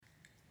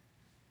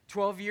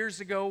12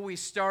 years ago, we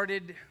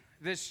started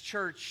this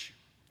church,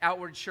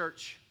 Outward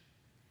Church.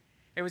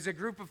 It was a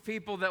group of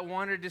people that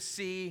wanted to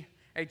see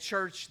a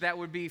church that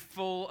would be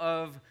full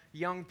of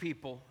young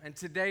people. And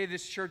today,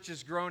 this church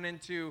has grown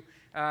into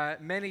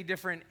many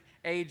different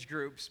age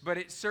groups, but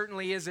it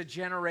certainly is a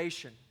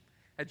generation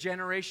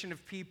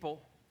of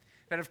people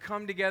that have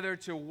come together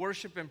to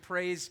worship and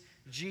praise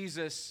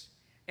Jesus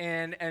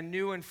in a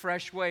new and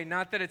fresh way.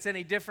 Not that it's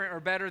any different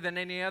or better than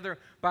any other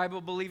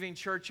Bible-believing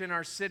church in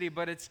our city,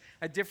 but it's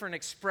a different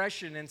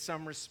expression in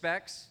some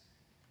respects.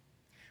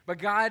 But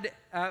God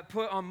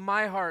put on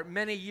my heart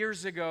many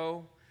years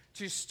ago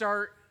to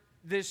start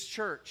this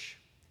church.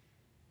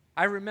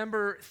 I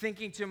remember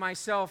thinking to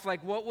myself,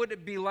 like, what would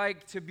it be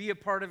like to be a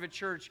part of a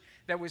church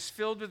that was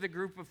filled with a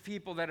group of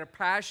people that are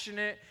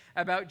passionate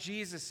about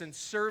Jesus and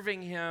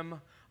serving Him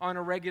on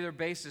a regular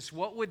basis?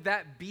 What would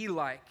that be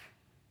like?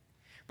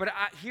 But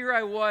here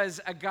I was,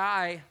 a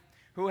guy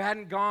who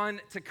hadn't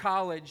gone to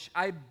college.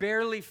 I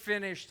barely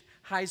finished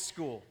high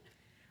school.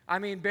 I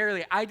mean,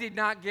 barely. I did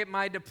not get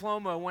my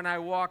diploma when I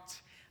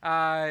walked,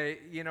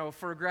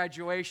 for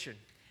graduation.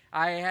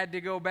 I had to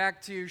go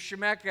back to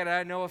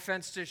Chemeketa. No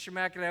offense to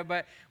Chemeketa,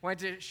 but went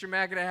to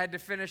Chemeketa. I had to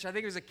finish, I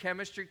think it was a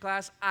chemistry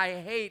class. I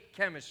hate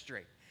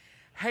chemistry.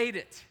 Hate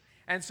it.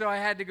 And so I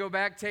had to go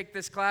back, take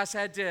this class,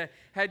 had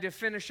to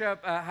finish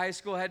up high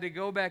school, had to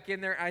go back in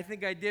there. I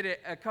think I did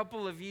it a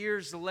couple of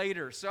years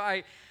later.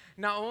 So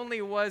not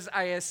only was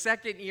I a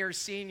second-year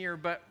senior,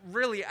 but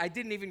really I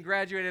didn't even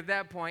graduate at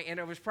that point, and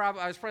I was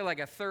probably like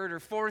a third or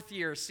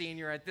fourth-year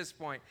senior at this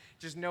point.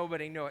 Just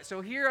nobody knew it.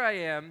 So here I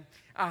am,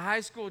 a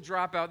high school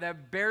dropout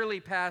that barely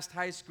passed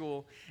high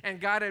school, and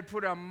God had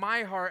put on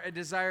my heart a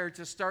desire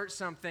to start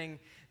something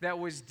that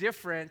was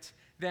different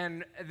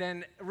than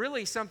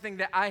really something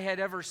that I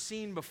had ever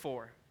seen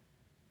before.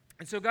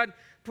 And so God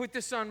put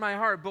this on my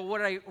heart, but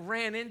what I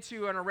ran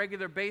into on a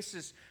regular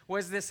basis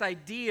was this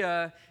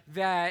idea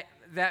that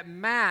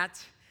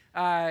Matt,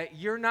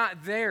 you're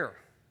not there.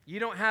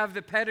 You don't have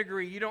the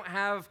pedigree. You don't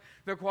have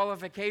the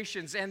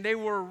qualifications. And they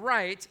were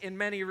right in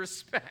many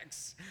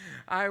respects.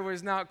 I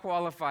was not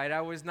qualified.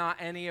 I was not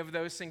any of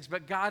those things.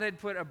 But God had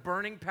put a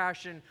burning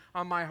passion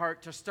on my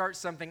heart to start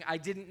something. I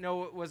didn't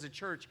know it was a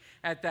church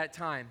at that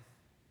time.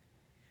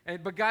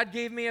 But God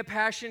gave me a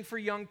passion for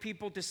young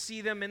people, to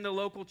see them in the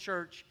local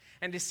church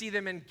and to see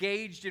them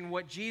engaged in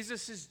what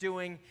Jesus is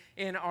doing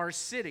in our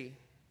city.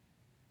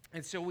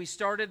 And so we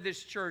started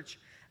this church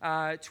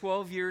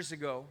 12 years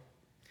ago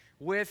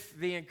with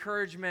the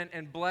encouragement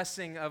and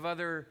blessing of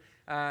other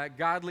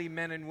godly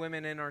men and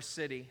women in our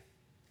city.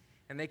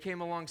 And they came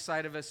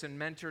alongside of us and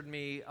mentored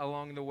me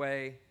along the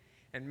way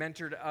and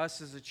mentored us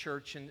as a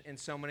church in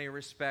so many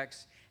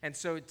respects. And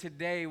so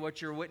today,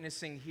 what you're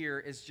witnessing here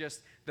is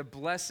just the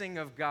blessing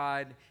of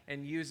God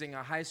and using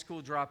a high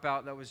school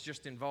dropout that was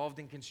just involved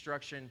in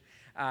construction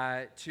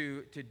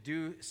to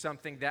do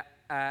something that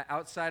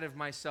outside of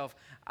myself,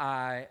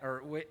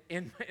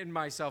 in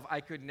myself,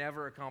 I could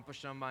never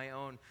accomplish on my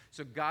own.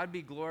 So God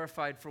be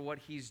glorified for what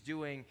He's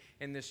doing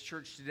in this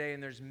church today.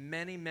 And there's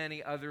many,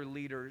 many other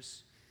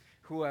leaders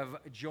who have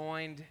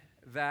joined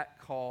that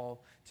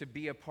call to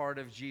be a part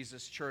of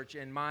Jesus Church.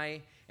 And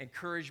my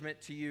encouragement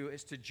to you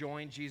is to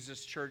join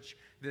Jesus Church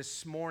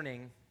this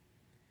morning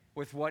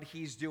with what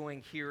He's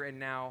doing here and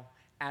now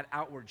at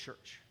Outward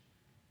Church.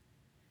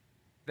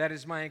 That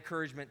is my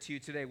encouragement to you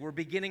today. We're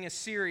beginning a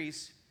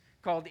series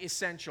called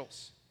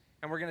Essentials,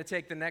 and we're going to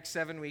take the next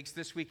 7 weeks,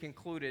 this week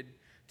included,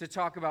 to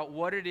talk about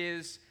what it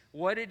is,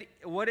 what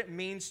it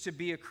means to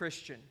be a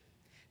Christian.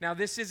 Now,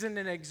 this isn't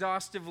an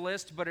exhaustive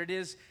list, but it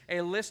is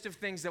a list of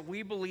things that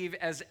we believe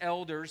as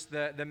elders,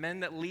 the men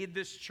that lead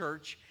this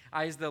church,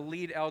 I as the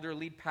lead elder,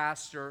 lead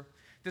pastor,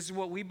 this is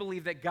what we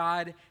believe that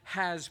God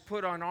has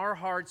put on our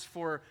hearts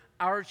for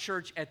our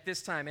church at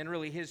this time, and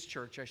really His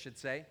church, I should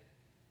say.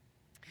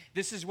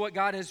 This is what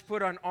God has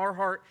put on our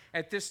heart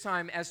at this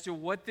time as to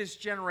what this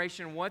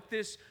generation, what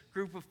this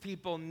group of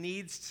people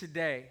needs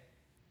today.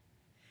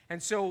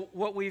 And so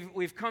what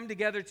we've come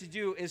together to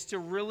do is to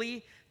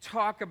really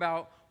talk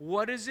about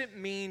what does it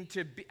mean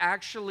to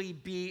actually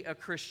be a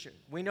Christian.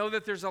 We know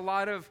that there's a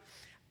lot of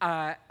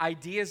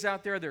ideas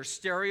out there. There's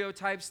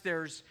stereotypes.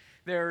 There's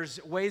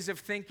ways of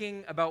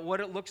thinking about what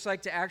it looks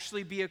like to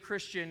actually be a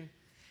Christian.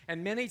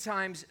 And many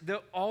times,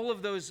 all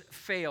of those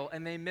fail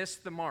and they miss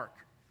the mark.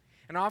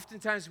 And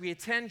oftentimes we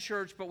attend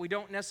church, but we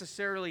don't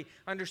necessarily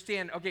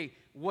understand, okay,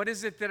 what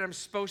is it that I'm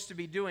supposed to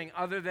be doing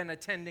other than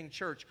attending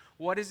church?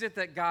 What is it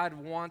that God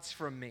wants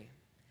from me?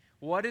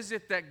 What is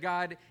it that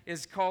God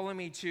is calling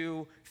me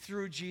to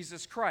through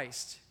Jesus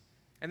Christ?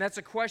 And that's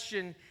a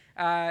question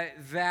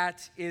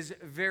that is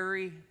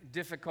very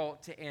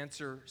difficult to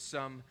answer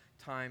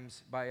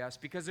sometimes by us,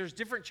 because there's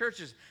different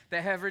churches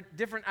that have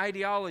different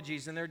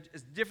ideologies, and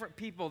there's different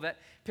people that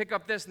pick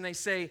up this and they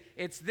say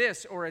it's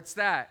this or it's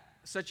that,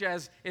 such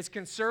as it's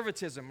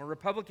conservatism or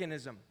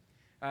republicanism,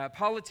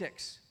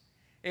 politics.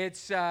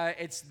 It's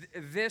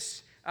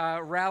this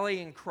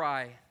rallying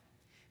cry.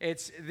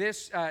 It's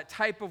this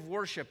type of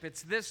worship.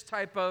 It's this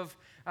type of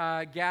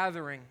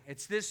gathering.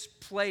 It's this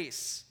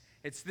place.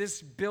 It's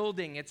this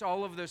building. It's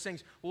all of those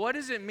things. What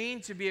does it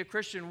mean to be a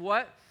Christian?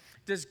 What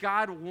does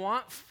God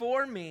want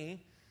for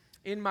me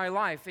in my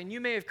life? And you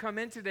may have come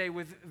in today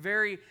with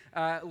very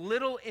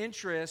little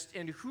interest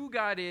in who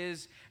God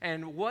is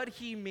and what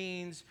he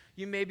means.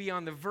 You may be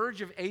on the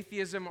verge of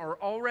atheism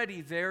or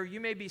already there. You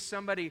may be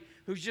somebody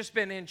who's just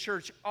been in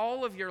church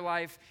all of your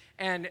life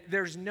and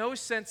there's no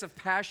sense of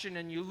passion,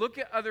 and you look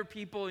at other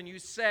people and you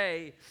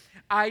say,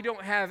 I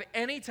don't have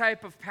any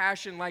type of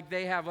passion like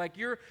they have. Like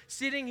you're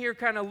sitting here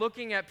kind of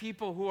looking at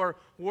people who are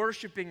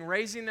worshiping,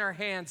 raising their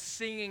hands,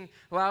 singing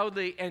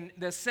loudly, and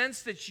the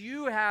sense that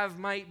you have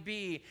might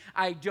be,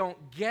 I don't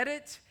get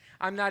it,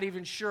 I'm not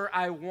even sure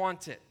I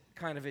want it,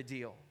 kind of a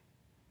deal.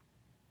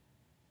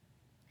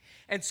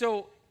 And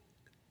so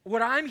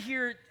what I'm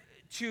here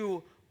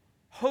to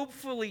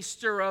hopefully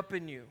stir up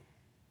in you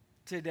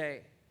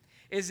today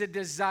is a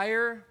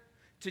desire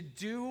to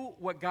do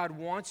what God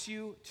wants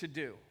you to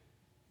do.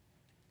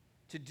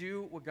 To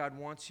do what God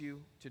wants you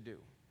to do.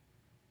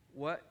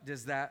 What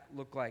does that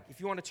look like?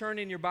 If you want to turn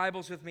in your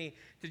Bibles with me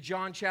to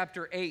John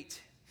chapter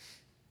 8.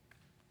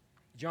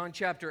 John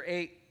chapter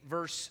 8,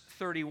 verse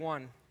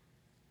 31.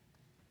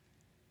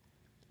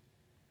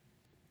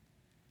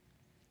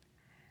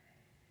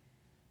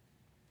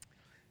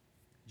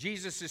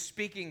 Jesus is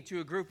speaking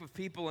to a group of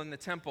people in the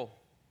temple.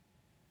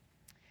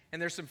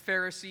 And there's some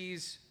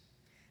Pharisees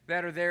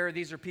that are there.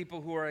 These are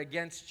people who are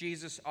against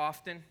Jesus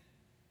often.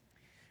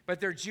 But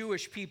they're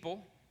Jewish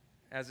people,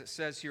 as it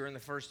says here in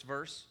the first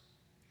verse.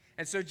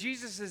 And so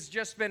Jesus has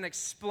just been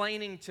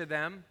explaining to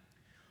them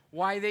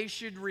why they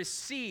should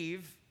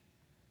receive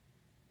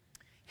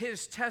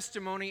his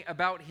testimony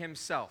about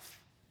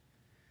himself.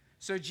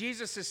 So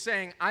Jesus is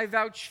saying, I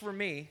vouch for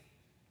me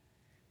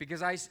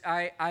because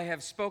I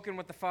have spoken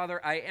with the Father,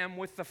 I am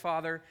with the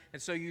Father,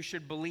 and so you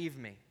should believe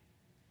me.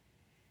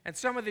 And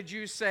some of the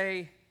Jews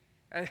say,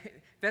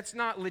 that's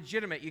not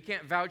legitimate. You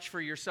can't vouch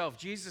for yourself.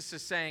 Jesus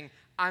is saying,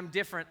 I'm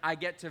different. I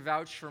get to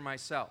vouch for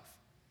myself.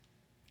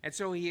 And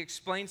so he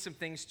explains some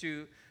things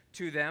to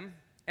them.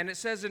 And it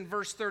says in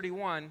verse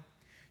 31,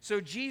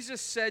 so Jesus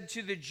said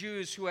to the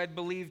Jews who had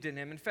believed in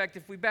him. In fact,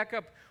 if we back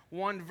up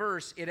one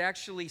verse, it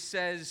actually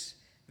says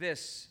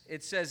this.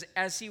 It says,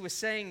 as he was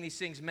saying these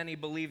things, many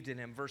believed in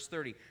him. Verse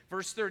 30.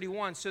 Verse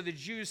 31, so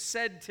Jesus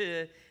said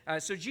to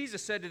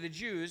the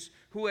Jews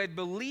who had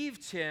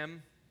believed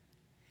him,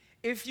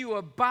 if you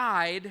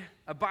abide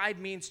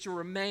means to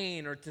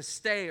remain or to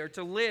stay or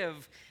to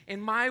live in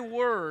my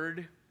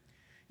word,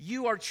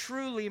 you are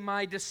truly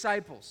my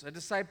disciples. A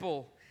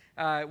disciple,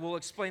 we'll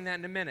explain that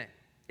in a minute.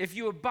 If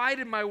you abide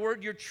in my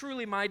word, you're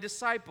truly my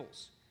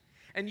disciples.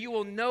 And you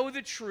will know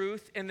the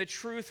truth, and the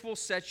truth will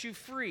set you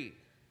free.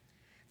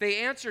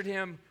 They answered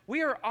him,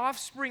 we are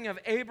offspring of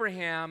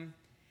Abraham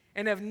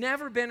and have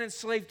never been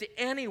enslaved to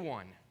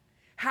anyone.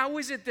 How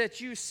is it that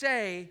you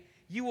say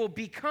you will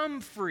become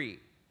free?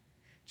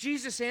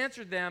 Jesus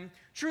answered them,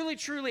 truly,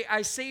 truly,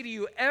 I say to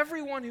you,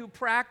 everyone who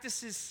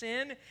practices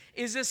sin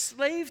is a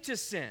slave to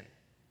sin.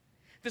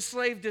 The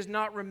slave does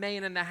not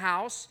remain in the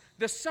house.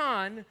 The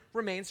son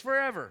remains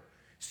forever.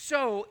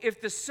 So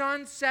if the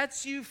Son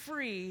sets you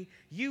free,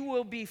 you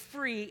will be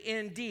free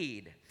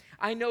indeed.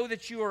 I know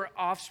that you are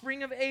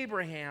offspring of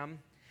Abraham,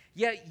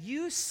 yet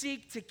you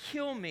seek to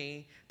kill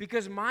me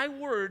because my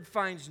word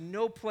finds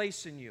no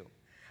place in you.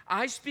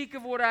 I speak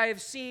of what I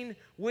have seen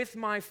with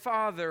my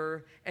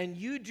Father, and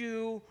you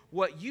do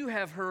what you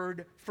have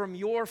heard from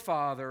your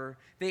father.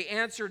 They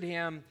answered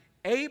him,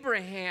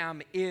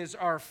 Abraham is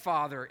our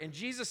father. And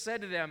Jesus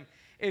said to them,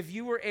 if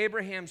you were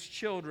Abraham's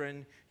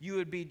children, you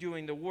would be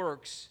doing the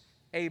works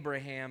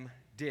Abraham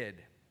did.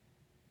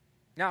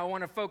 Now, I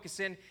want to focus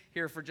in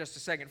here for just a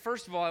second.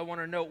 First of all, I want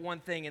to note one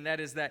thing, and that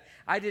is that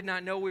I did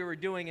not know we were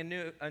doing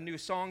a new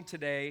song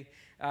today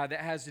that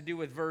has to do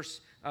with verse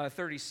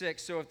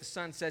 36. So if the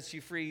Son sets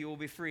you free, you will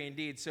be free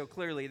indeed. So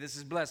clearly, this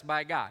is blessed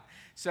by God.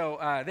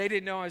 So they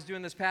didn't know I was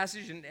doing this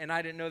passage, and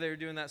I didn't know they were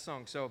doing that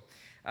song. So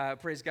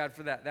praise God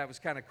for that. That was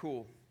kind of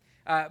cool.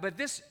 But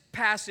this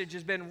passage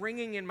has been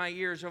ringing in my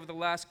ears over the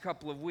last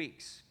couple of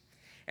weeks.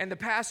 And the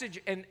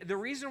passage, and the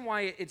reason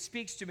why it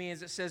speaks to me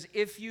is it says,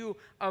 if you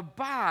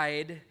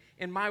abide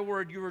in my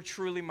word, you are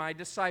truly my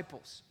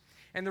disciples.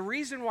 And the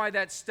reason why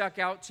that stuck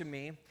out to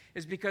me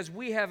is because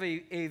we have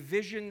a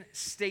vision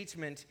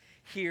statement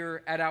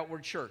here at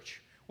Outward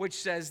Church, which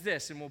says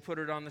this, and we'll put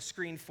it on the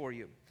screen for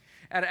you.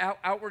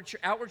 Outward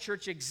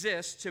Church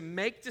exists to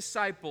make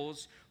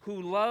disciples who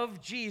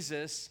love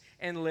Jesus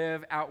and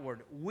live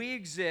outward. We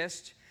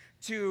exist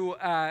to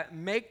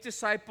make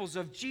disciples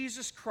of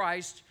Jesus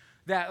Christ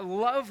that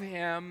love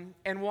him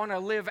and want to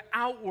live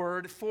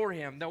outward for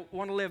him. They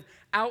want to live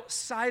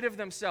outside of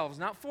themselves,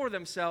 not for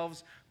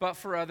themselves, but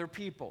for other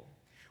people.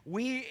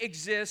 We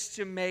exist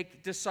to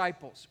make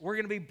disciples. We're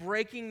going to be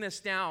breaking this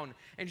down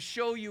and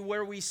show you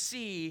where we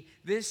see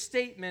this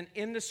statement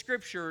in the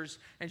scriptures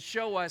and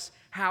show us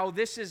how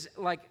this is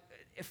like,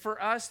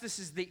 for us, this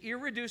is the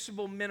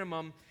irreducible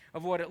minimum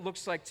of what it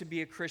looks like to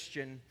be a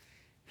Christian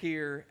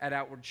here at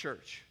Outward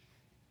Church.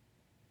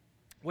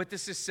 What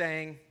this is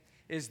saying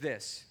is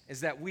this, is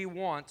that we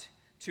want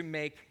to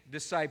make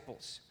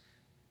disciples.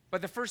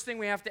 But the first thing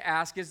we have to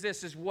ask is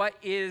this, is what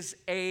is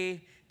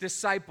a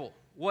disciple?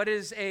 What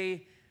does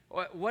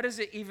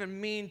it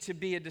even mean to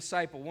be a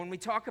disciple? When we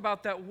talk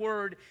about that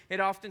word, it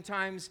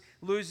oftentimes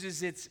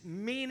loses its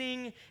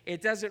meaning.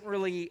 It doesn't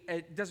really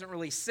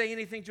say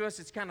anything to us.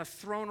 It's kind of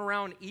thrown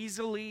around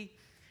easily.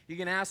 You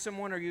can ask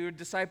someone, are you a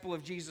disciple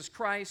of Jesus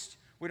Christ?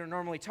 We don't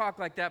normally talk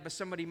like that, but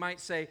somebody might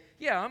say,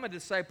 yeah, I'm a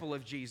disciple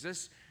of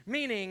Jesus,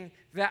 meaning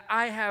that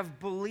I have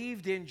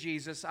believed in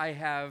Jesus. I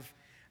have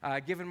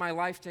given my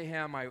life to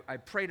him. I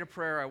prayed a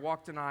prayer. I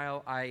walked an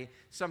aisle. I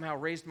somehow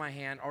raised my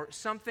hand or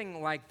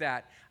something like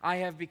that. I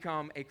have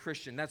become a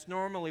Christian. That's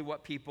normally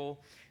what people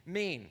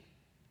mean.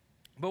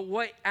 But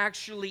what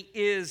actually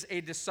is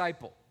a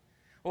disciple?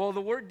 Well,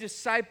 the word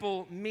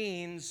disciple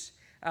means,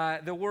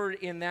 the word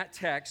in that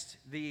text,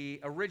 the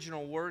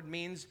original word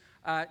means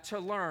to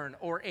learn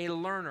or a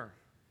learner.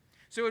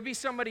 So it would be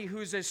somebody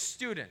who's a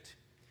student.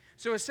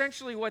 So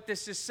essentially what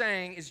this is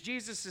saying is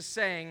Jesus is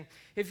saying,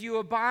 if you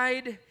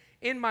abide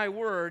in my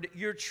word,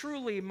 you're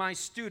truly my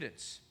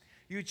students.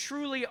 You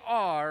truly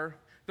are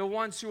the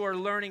ones who are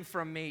learning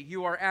from me.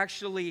 You are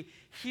actually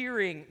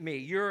hearing me.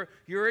 You're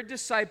a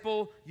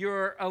disciple.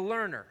 You're a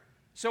learner.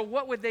 So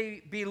what would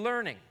they be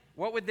learning?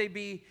 What would they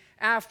be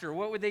after?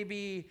 What would they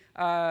be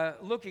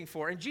looking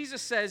for? And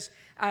Jesus says,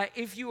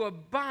 if you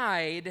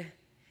abide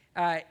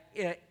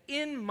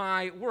in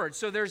my word.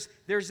 So there's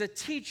a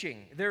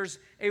teaching, there's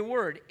a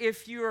word.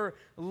 If you're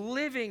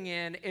living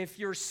in, if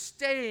you're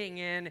staying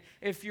in,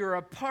 if you're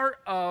a part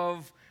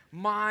of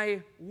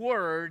my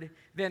word,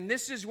 then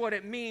this is what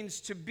it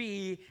means to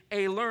be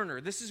a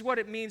learner. This is what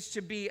it means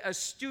to be a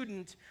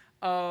student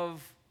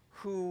of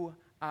who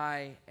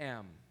I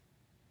am.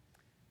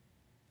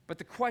 But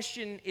the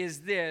question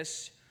is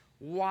this,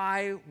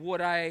 why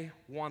would I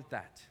want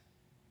that?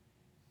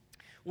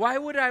 Why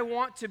would I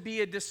want to be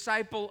a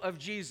disciple of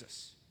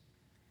Jesus?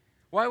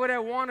 Why would I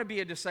want to be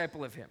a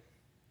disciple of him?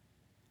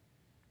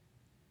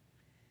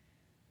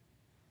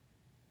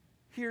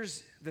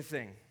 Here's the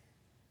thing.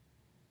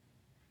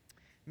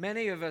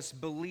 Many of us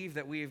believe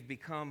that we have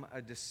become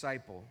a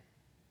disciple,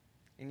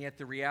 and yet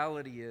the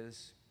reality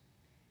is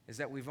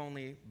that we've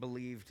only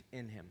believed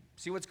in him.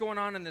 See, what's going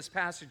on in this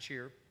passage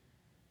here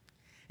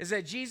is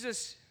that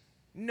Jesus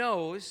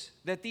knows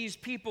that these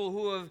people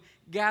who have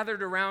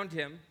gathered around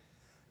him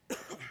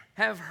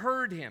have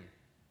heard him,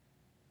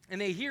 and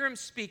they hear him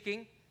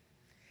speaking,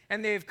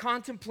 and they've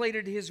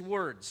contemplated his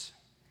words.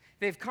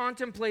 They've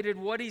contemplated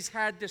what he's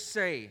had to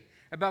say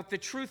about the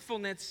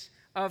truthfulness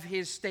of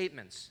his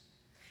statements.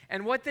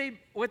 And what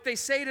they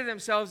say to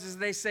themselves is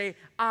they say,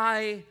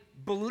 I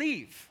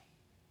believe.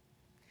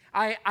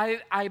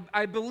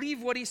 I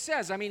believe what he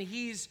says. I mean,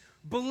 he's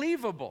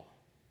believable.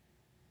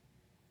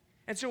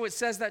 And so it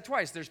says that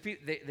twice.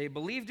 They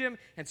believed him,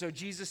 and so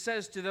Jesus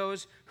says to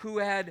those who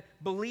had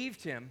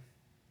believed him,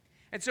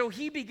 and so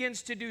he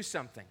begins to do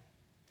something.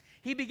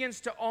 He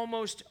begins to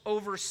almost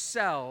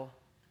oversell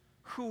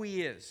who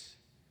he is.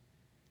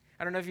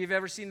 I don't know if you've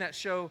ever seen that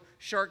show,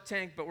 Shark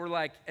Tank, but we're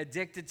like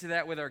addicted to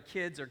that with our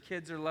kids. Our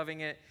kids are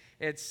loving it.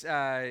 It's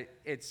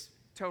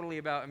totally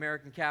about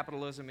American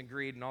capitalism and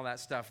greed and all that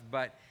stuff,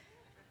 but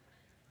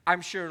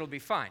I'm sure it'll be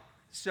fine.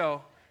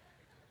 So...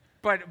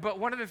 But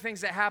one of the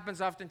things that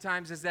happens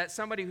oftentimes is that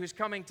somebody who's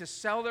coming to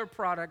sell their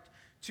product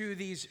to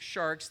these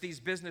sharks, these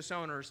business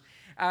owners,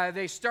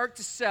 they start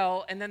to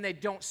sell and then they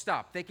don't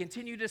stop. They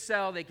continue to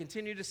sell, they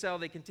continue to sell,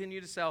 they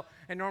continue to sell.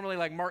 And normally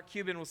like Mark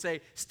Cuban will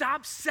say,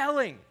 stop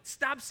selling,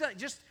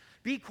 just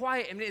be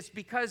quiet. I mean, it's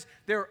because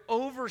they're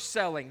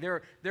overselling.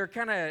 They're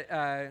kind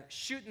of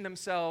shooting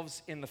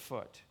themselves in the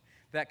foot,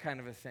 that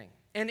kind of a thing.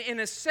 And in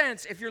a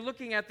sense, if you're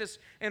looking at this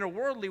in a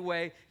worldly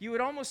way, you would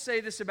almost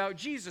say this about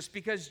Jesus,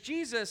 because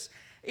Jesus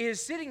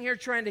is sitting here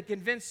trying to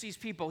convince these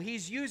people.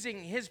 He's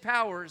using his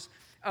powers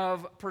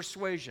of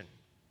persuasion.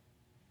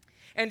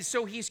 And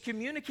so he's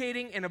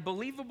communicating in a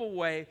believable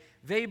way.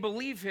 They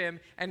believe him,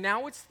 and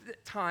now it's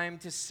time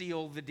to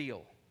seal the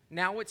deal.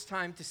 Now it's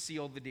time to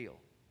seal the deal.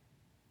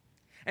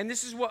 And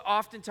this is what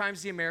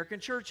oftentimes the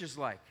American church is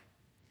like.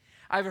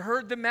 I've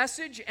heard the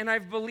message, and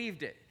I've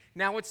believed it.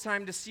 Now it's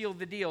time to seal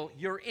the deal.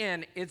 You're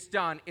in. It's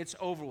done. It's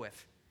over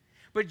with.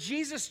 But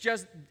Jesus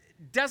just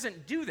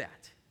doesn't do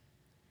that.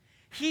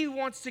 He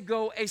wants to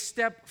go a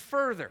step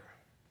further.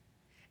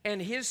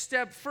 And his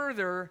step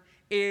further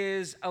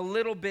is a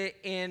little bit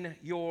in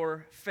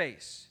your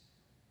face.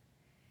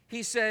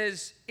 He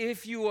says,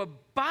 if you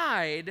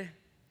abide,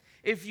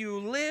 if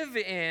you live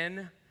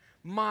in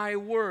my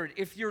word,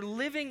 if you're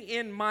living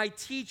in my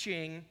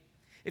teaching,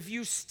 if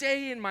you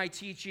stay in my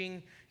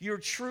teaching, you're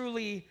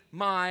truly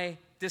my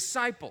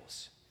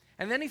disciples.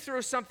 And then he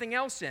throws something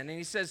else in, and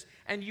he says,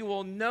 and you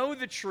will know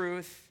the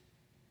truth,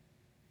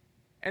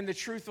 and the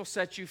truth will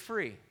set you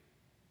free.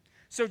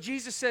 So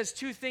Jesus says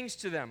two things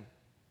to them.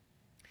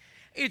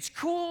 It's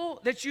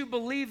cool that you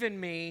believe in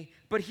me,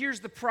 but here's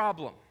the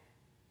problem.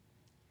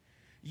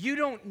 You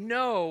don't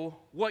know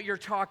what you're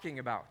talking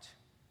about.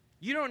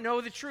 You don't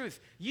know the truth.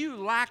 You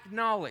lack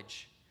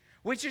knowledge,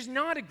 which is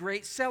not a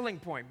great selling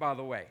point, by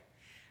the way.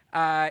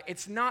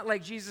 It's not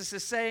like Jesus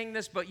is saying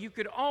this, but you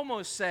could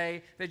almost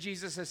say that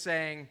Jesus is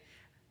saying,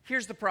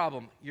 here's the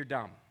problem, you're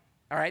dumb.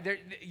 All right,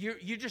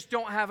 you just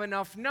don't have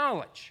enough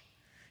knowledge.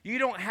 You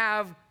don't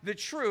have the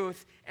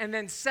truth. And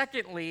then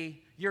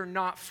secondly, you're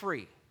not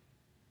free.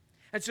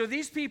 And so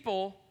these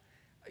people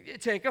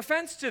take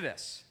offense to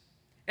this.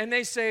 And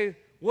they say,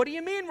 what do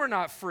you mean we're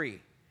not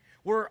free?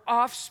 We're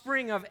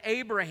offspring of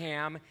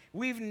Abraham.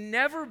 We've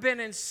never been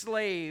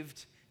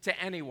enslaved to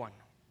anyone.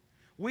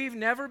 We've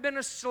never been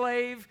a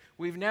slave.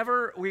 We've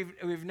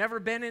never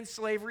been in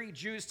slavery.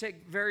 Jews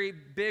take very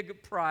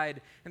big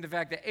pride in the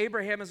fact that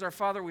Abraham is our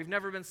father. We've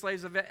never been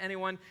slaves of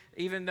anyone,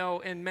 even though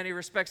in many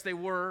respects they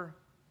were.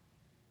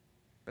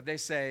 But they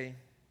say,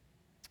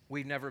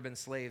 we've never been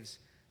slaves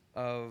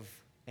of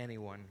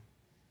anyone.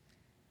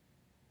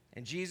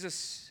 And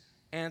Jesus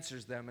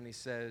answers them and he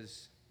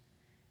says,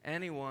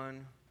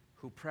 anyone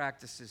who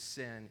practices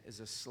sin is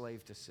a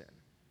slave to sin.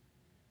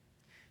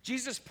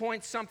 Jesus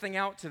points something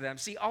out to them.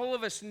 See, all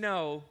of us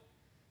know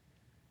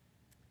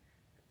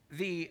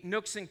the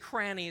nooks and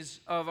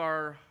crannies of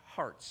our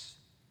hearts.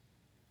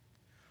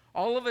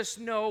 All of us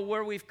know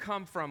where we've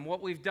come from,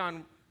 what we've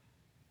done.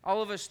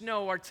 All of us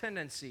know our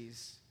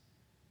tendencies.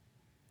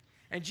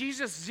 And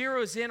Jesus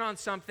zeroes in on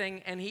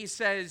something and he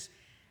says,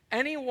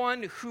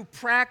 anyone who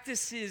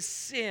practices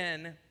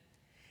sin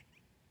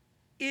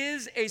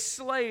is a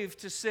slave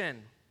to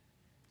sin.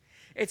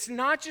 It's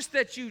not just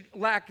that you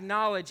lack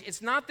knowledge.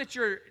 It's not that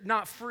you're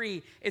not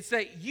free. It's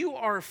that you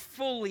are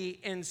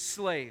fully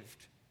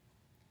enslaved.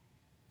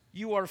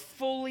 You are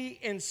fully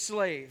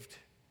enslaved.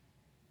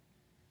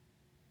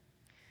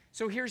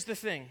 So here's the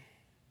thing.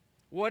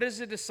 What is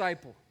a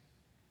disciple?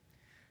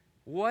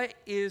 What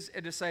is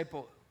a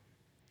disciple?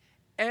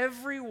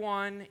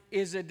 Everyone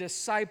is a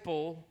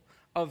disciple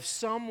of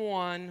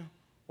someone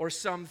or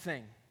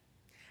something.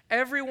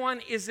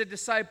 Everyone is a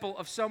disciple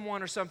of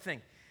someone or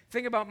something.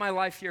 Think about my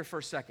life here for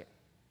a second.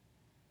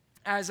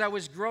 As I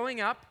was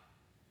growing up,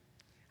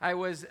 I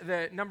was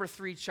the number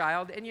 3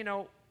 child, and you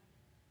know,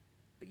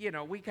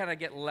 we kind of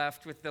get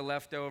left with the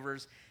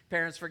leftovers.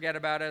 Parents forget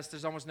about us.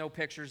 There's almost no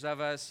pictures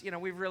of us.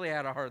 We've really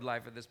had a hard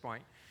life at this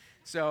point.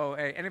 So,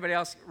 hey, anybody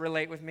else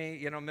relate with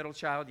me? Middle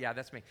child? Yeah,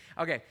 that's me.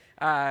 Okay,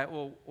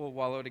 we'll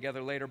wallow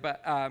together later.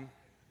 But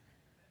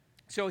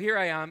so here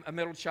I am, a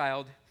middle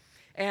child,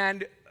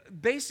 and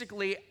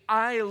basically,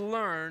 I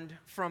learned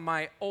from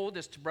my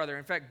oldest brother,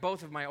 in fact,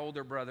 both of my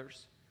older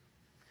brothers.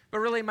 But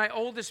really, my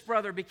oldest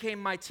brother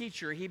became my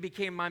teacher. He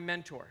became my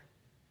mentor.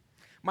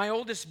 My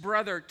oldest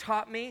brother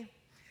taught me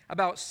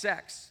about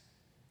sex.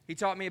 He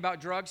taught me about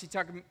drugs. He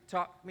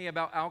taught me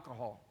about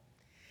alcohol.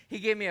 He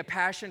gave me a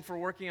passion for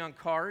working on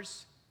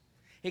cars.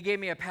 He gave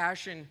me a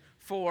passion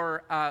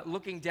for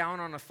looking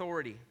down on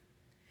authority.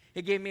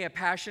 He gave me a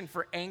passion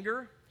for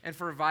anger and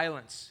for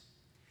violence.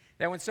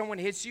 That when someone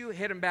hits you,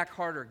 hit them back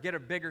harder. Get a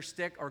bigger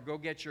stick or go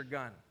get your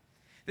gun.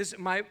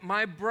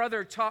 My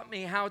brother taught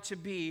me how to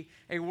be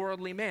a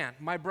worldly man.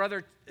 My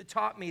brother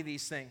taught me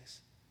these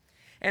things.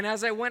 And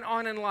as I went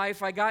on in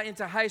life, I got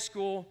into high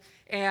school,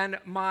 and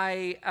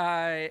my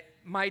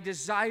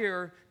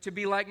desire to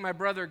be like my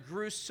brother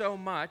grew so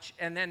much.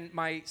 And then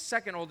my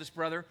second oldest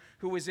brother,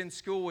 who was in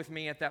school with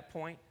me at that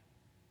point,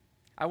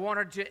 I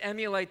wanted to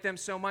emulate them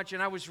so much,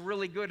 and I was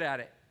really good at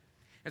it.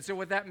 And so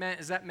what that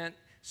meant is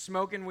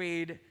smoking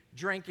weed,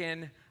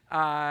 drinking.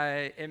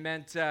 It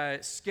meant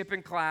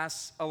skipping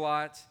class a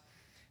lot.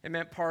 It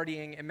meant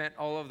partying. It meant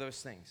all of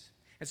those things.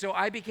 And so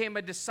I became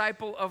a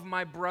disciple of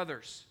my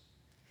brothers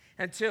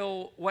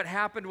until what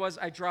happened was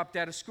I dropped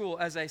out of school,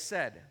 as I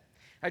said.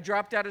 I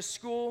dropped out of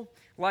school.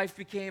 Life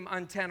became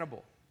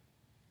untenable.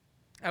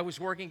 I was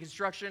working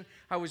construction.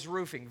 I was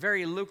roofing.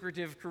 Very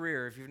lucrative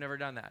career if you've never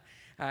done that.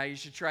 You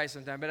should try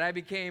sometime. But I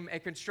became a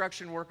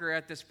construction worker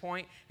at this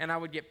point, and I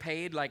would get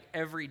paid like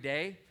every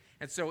day.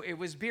 And so it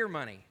was beer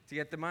money to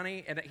get the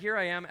money. And here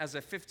I am as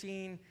a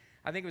 14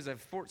 or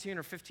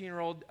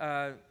 15-year-old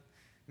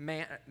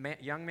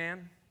young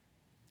man.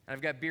 And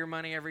I've got beer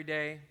money every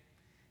day.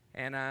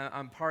 And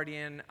I'm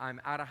partying. I'm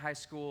out of high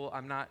school.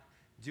 I'm not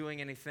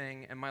doing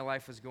anything. And my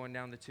life was going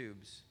down the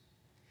tubes.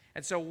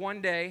 And so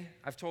one day,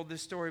 I've told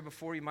this story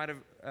before. You might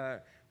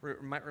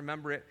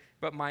remember it.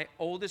 But my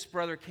oldest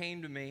brother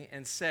came to me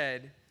and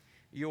said,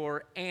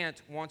 your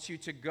aunt wants you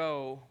to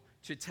go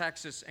to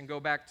Texas and go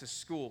back to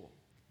school.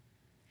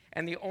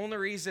 And the only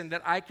reason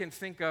that I can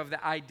think of that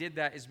I did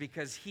that is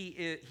because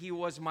he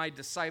was my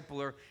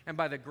discipler, and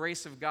by the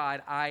grace of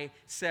God, I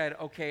said,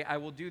 okay, I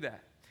will do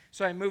that.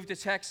 So I moved to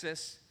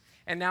Texas,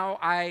 and now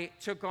I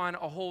took on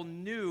a whole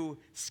new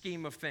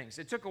scheme of things.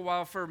 It took a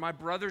while for my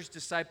brother's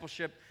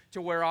discipleship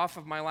to wear off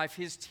of my life,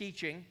 his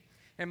teaching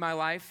in my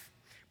life,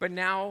 but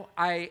now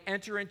I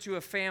enter into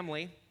a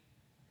family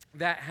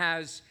that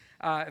has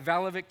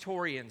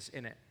valedictorians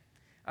in it,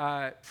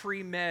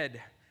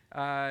 pre-med,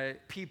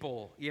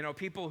 people,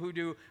 people who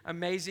do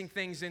amazing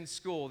things in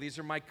school. These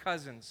are my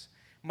cousins.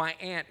 My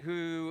aunt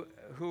who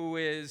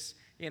is,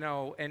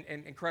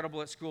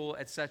 incredible at school,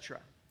 etc.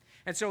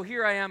 And so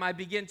here I am. I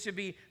begin to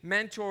be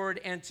mentored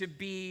and to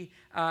be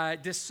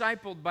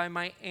discipled by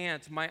my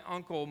aunt, my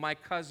uncle, my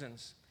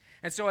cousins.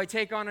 And so I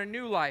take on a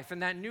new life,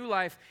 and that new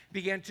life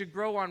began to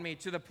grow on me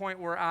to the point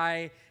where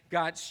I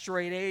got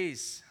straight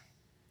A's,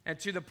 and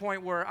to the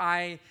point where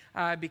I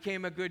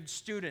became a good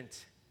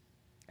student.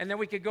 And then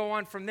we could go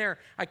on from there.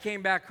 I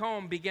came back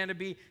home, began to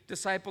be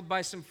discipled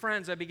by some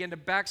friends. I began to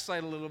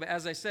backslide a little bit.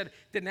 As I said,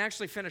 didn't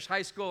actually finish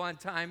high school on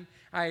time.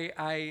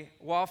 I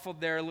waffled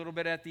there a little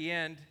bit at the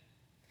end.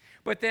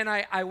 But then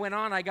I went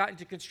on, I got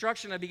into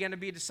construction. I began to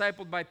be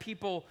discipled by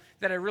people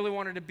that I really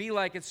wanted to be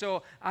like. And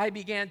so I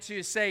began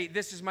to say,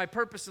 this is my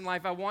purpose in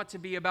life. I want to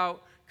be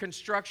about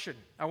construction.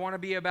 I want to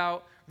be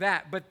about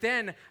that. But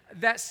then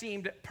that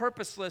seemed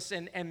purposeless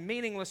and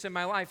meaningless in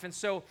my life. And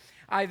so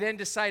I then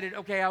decided,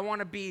 okay, I want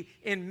to be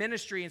in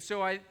ministry. And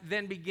so I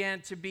then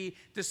began to be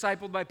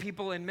discipled by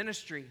people in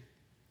ministry.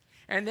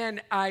 And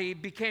then I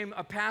became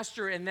a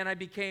pastor, and then I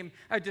became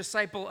a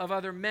disciple of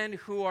other men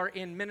who are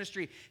in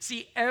ministry.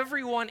 See,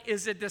 everyone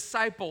is a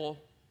disciple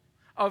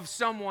of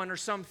someone or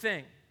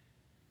something.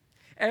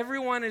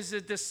 Everyone is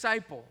a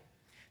disciple.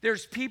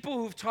 There's people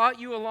who've taught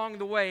you along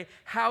the way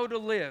how to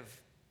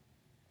live,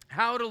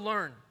 how to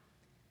learn.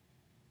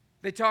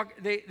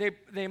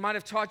 They might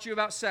have taught you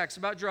about sex,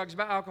 about drugs,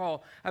 about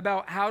alcohol,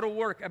 about how to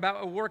work,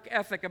 about a work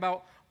ethic,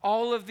 about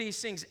all of these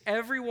things.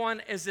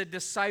 Everyone is a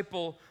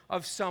disciple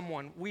of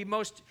someone.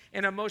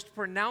 In a most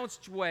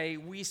pronounced way,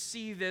 we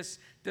see this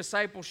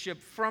discipleship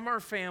from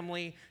our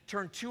family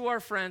turn to our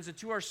friends and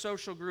to our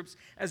social groups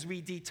as we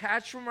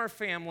detach from our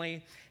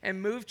family and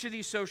move to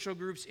these social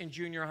groups in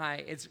junior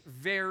high. It's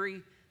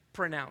very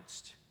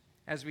pronounced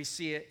as we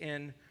see it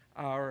in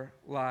our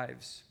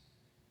lives.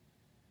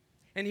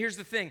 And here's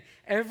the thing.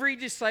 Every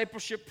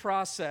discipleship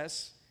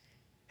process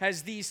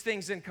has these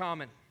things in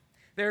common.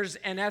 There's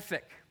an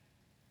ethic.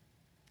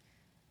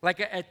 Like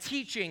a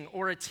teaching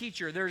or a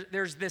teacher,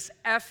 there's this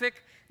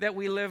ethic that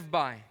we live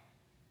by.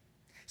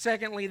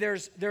 Secondly,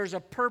 there's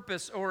a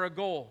purpose or a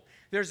goal.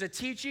 There's a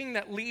teaching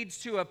that leads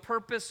to a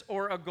purpose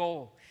or a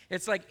goal.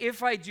 It's like,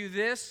 if I do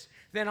this,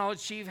 then I'll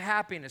achieve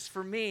happiness.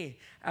 For me,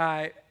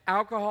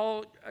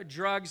 alcohol,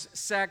 drugs,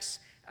 sex,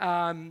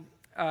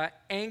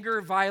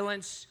 anger,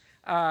 violence,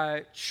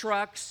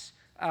 trucks,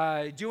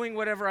 doing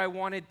whatever I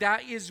wanted,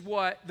 that is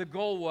what the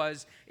goal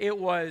was. It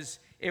was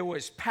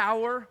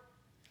power.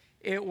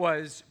 It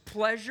was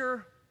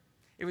pleasure.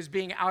 It was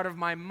being out of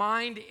my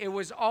mind. It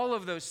was all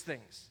of those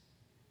things.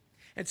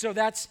 And so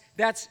that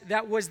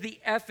was the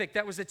ethic.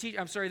 That was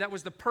that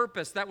was the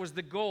purpose. That was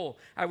the goal.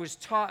 I was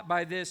taught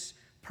by this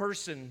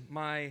person,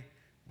 my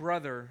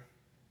brother.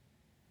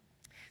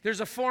 There's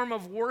a form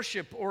of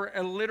worship or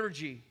a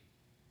liturgy.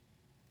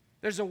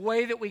 There's a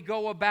way that we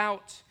go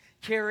about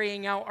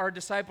carrying out our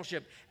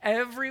discipleship.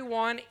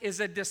 Everyone is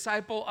a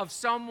disciple of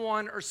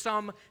someone or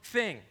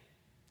something.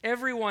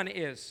 Everyone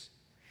is.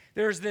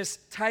 There's this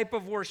type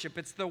of worship.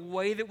 It's the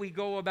way that we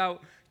go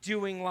about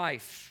doing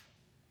life.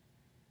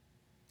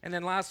 And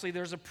then lastly,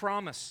 there's a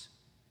promise.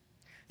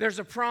 There's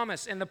a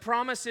promise, and the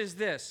promise is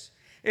this.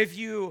 If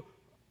you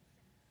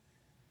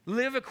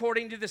live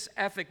according to this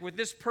ethic, with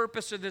this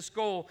purpose or this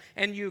goal,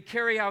 and you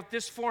carry out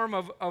this form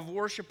of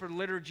worship or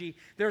liturgy,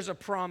 there's a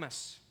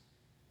promise.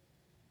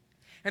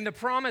 And the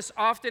promise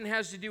often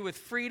has to do with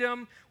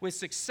freedom, with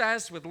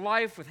success, with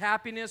life, with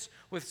happiness,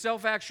 with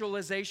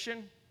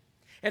self-actualization.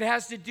 It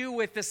has to do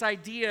with this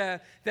idea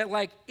that,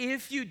 like,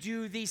 if you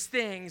do these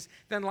things,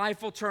 then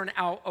life will turn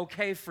out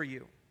okay for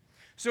you.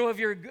 So if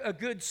you're a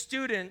good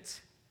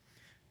student,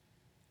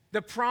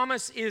 the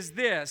promise is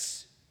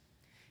this,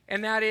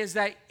 and that is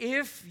that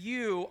if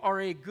you are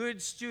a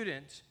good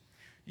student,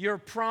 you're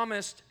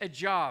promised a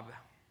job.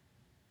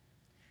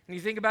 And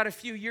you think about a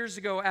few years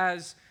ago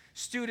as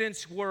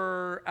students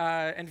were,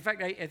 in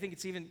fact, I think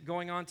it's even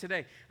going on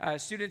today.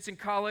 Students in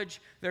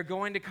college, they're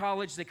going to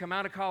college. They come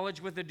out of college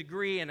with a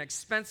degree, an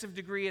expensive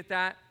degree at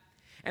that.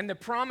 And the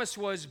promise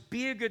was,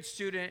 be a good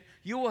student.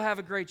 You will have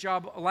a great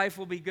job. Life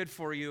will be good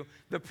for you.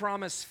 The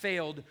promise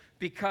failed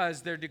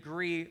because their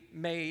degree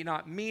may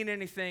not mean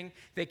anything.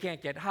 They can't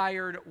get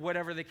hired,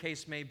 whatever the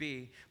case may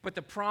be. But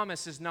the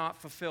promise is not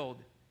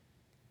fulfilled.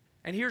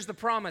 And here's the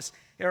promise,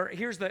 or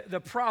here's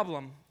the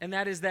problem, and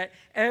that is that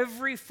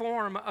every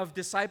form of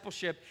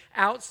discipleship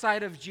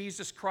outside of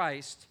Jesus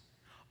Christ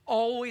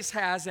always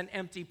has an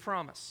empty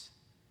promise.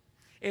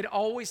 It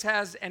always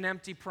has an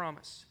empty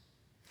promise.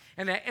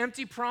 And that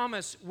empty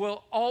promise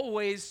will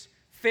always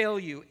fail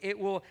you. It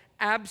will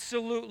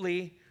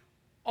absolutely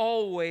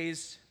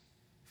always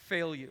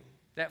fail you.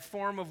 That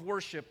form of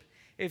worship,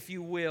 if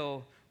you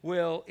will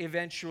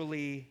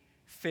eventually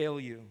fail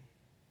you.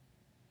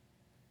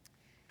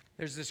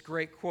 There's this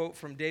great quote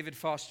from David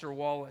Foster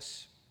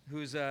Wallace,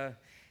 who's an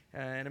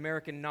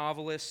American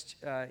novelist.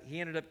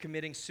 He ended up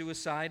committing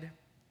suicide.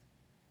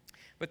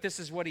 But this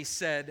is what he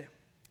said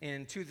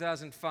in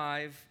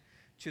 2005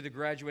 to the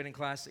graduating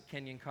class at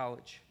Kenyon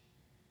College.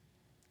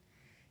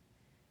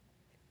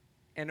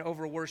 And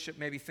over worship,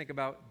 maybe think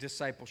about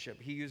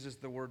discipleship. He uses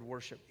the word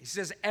worship. He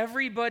says,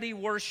 everybody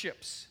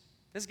worships.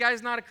 This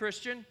guy's not a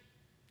Christian.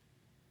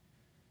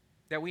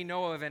 that we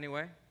know of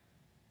anyway.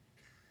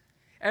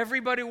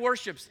 Everybody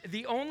worships.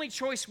 The only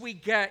choice we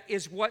get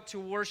is what to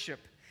worship.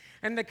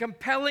 And the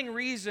compelling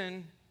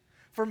reason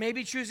for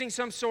maybe choosing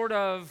some sort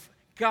of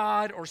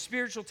God or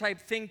spiritual type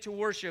thing to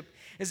worship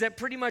is that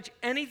pretty much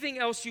anything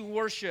else you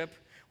worship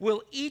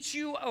will eat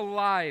you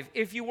alive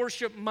if you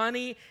worship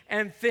money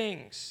and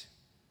things.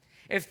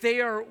 If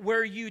they are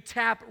where you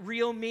tap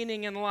real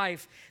meaning in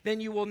life, then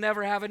you will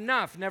never have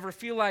enough, never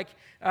feel like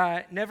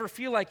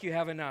you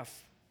have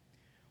enough.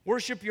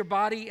 Worship your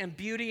body and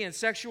beauty and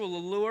sexual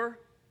allure,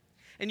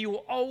 and you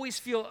will always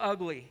feel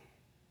ugly.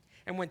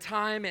 And when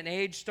time and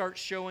age start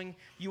showing,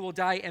 you will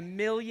die a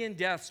million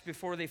deaths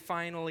before they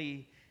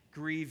finally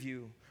grieve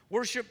you.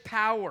 Worship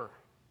power.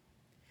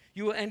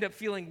 You will end up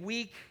feeling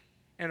weak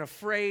and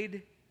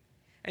afraid,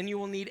 and you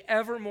will need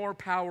ever more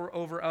power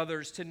over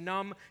others to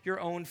numb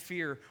your own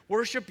fear.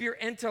 Worship your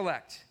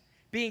intellect.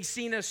 Being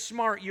seen as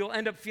smart, you'll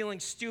end up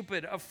feeling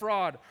stupid, a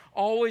fraud,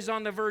 always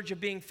on the verge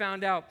of being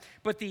found out.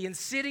 But the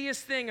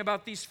insidious thing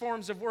about these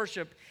forms of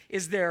worship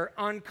is they're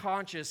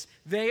unconscious.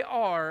 They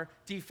are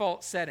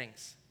default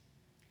settings.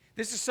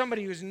 This is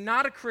somebody who's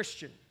not a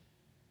Christian.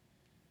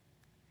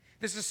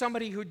 This is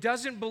somebody who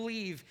doesn't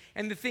believe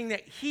in the thing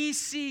that he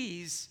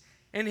sees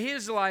in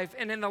his life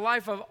and in the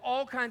life of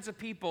all kinds of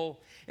people,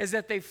 is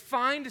that they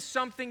find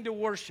something to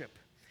worship.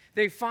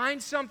 They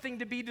find something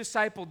to be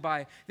discipled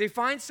by. They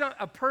find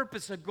a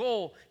purpose, a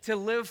goal to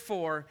live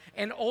for,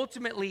 and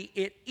ultimately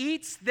it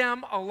eats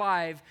them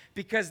alive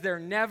because there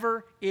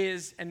never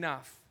is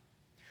enough.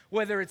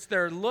 Whether it's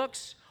their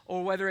looks,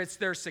 or whether it's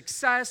their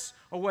success,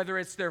 or whether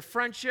it's their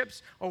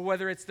friendships, or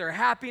whether it's their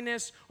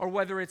happiness, or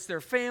whether it's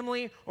their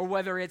family, or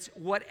whether it's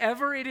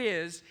whatever it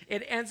is,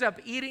 it ends up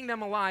eating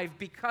them alive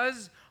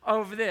because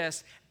of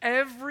this.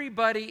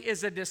 Everybody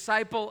is a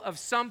disciple of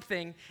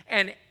something,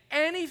 and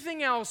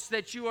anything else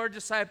that you are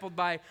discipled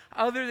by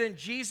other than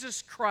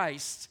Jesus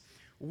Christ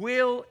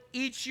will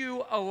eat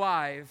you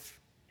alive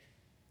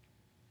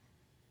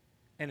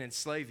and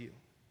enslave you.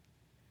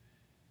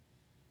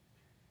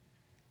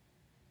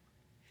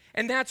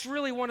 And that's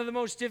really one of the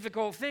most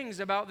difficult things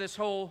about this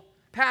whole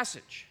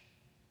passage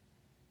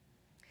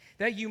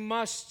that you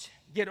must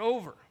get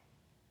over.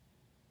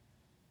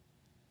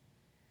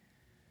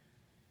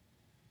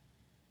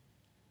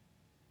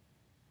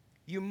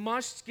 You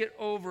must get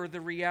over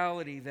the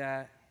reality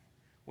that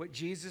what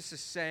Jesus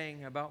is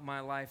saying about my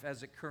life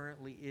as it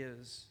currently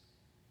is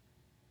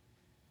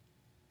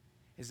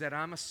that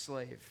I'm a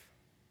slave.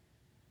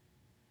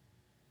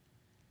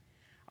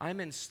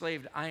 I'm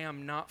enslaved. I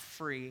am not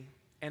free.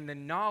 And the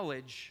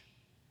knowledge,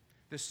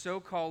 the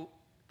so-called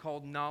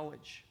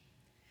knowledge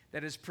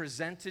that is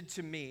presented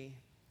to me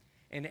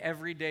in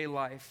everyday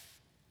life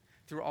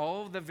through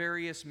all of the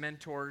various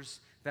mentors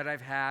that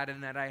I've had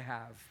and that I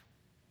have,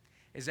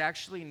 is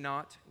actually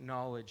not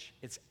knowledge.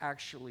 It's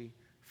actually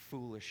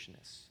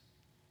foolishness.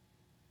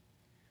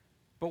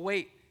 But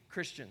wait,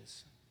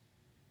 Christians,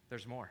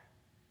 there's more.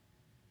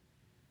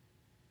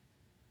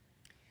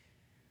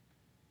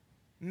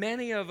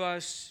 Many of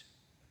us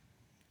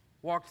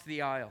walked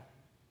the aisle.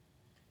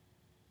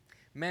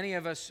 Many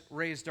of us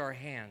raised our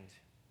hand.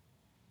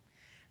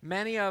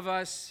 Many of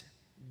us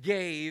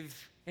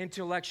gave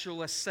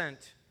intellectual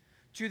assent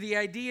to the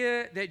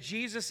idea that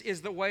Jesus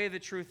is the way, the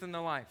truth, and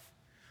the life.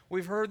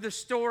 We've heard the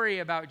story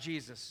about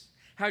Jesus,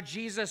 how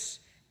Jesus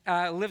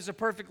lives a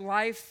perfect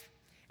life,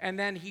 and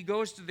then he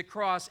goes to the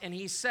cross, and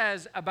he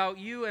says about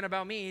you and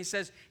about me, he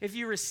says, if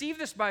you receive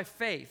this by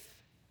faith,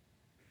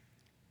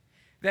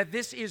 that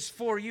this is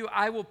for you,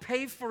 I will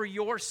pay for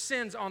your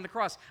sins on the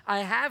cross. I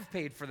have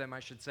paid for them, I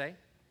should say.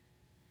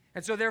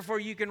 And so therefore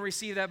you can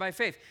receive that by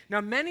faith. Now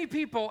many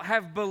people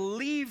have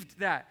believed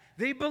that.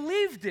 They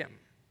believed him.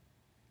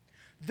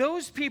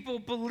 Those people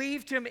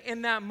believed him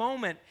in that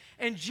moment.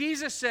 And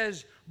Jesus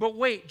says, but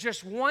wait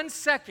just 1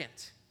 second.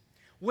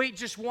 Wait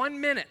just 1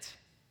 minute.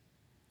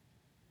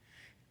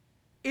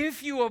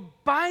 If you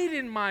abide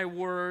in my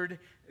word,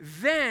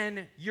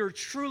 then you're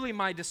truly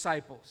my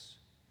disciples.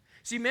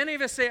 See, many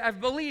of us say,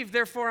 I've believed,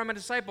 therefore I'm a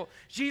disciple.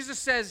 Jesus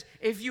says,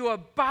 if you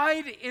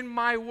abide in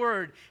my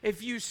word,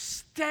 if you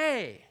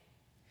stay,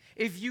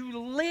 if you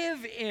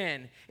live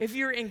in, if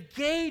you're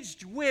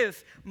engaged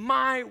with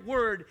my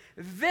word,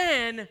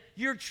 then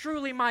you're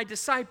truly my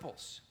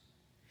disciples.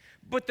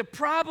 But the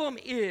problem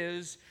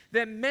is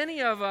that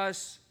many of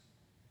us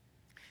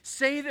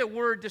say that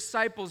we're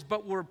disciples,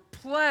 but we're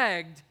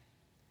plagued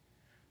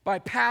by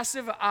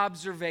passive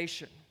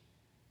observation.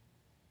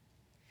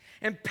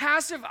 And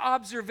passive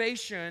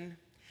observation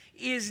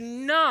is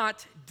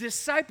not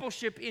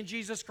discipleship in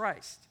Jesus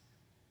Christ.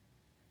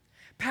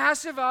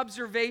 Passive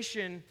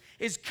observation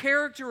is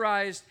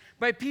characterized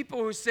by people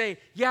who say,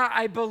 yeah,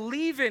 I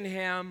believe in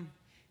him,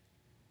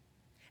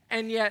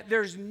 and yet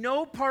there's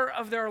no part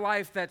of their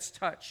life that's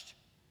touched.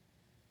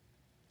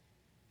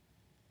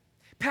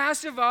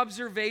 Passive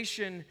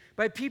observation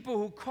by people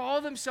who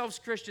call themselves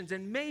Christians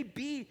and may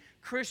be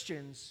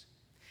Christians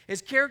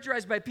is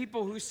characterized by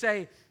people who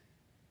say,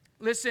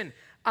 listen,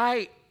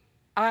 I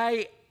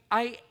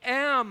I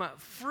am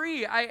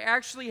free. I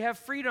actually have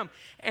freedom.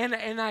 And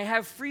I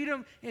have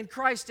freedom in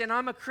Christ, and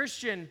I'm a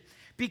Christian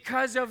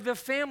because of the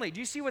family. Do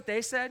you see what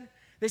they said?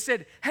 They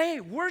said, hey,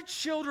 we're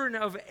children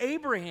of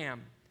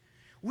Abraham.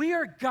 We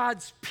are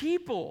God's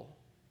people.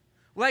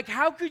 Like,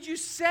 how could you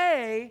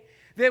say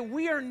that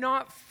we are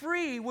not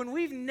free when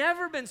we've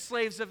never been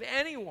slaves of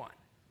anyone?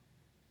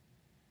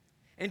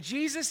 And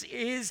Jesus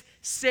is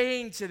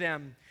saying to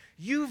them,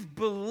 you've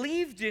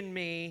believed in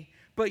me,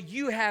 but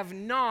you have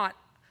not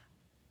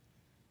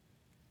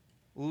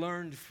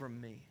learned from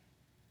me.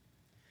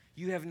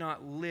 You have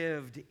not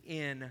lived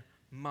in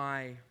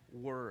my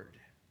word.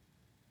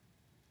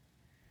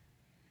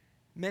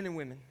 Men and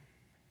women,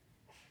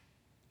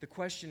 the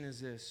question is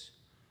this: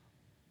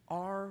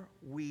 are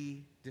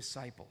we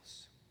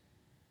disciples?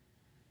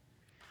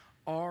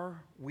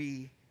 Are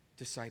we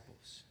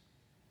disciples?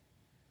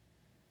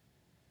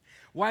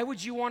 Why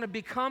would you want to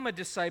become a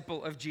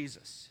disciple of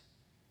Jesus?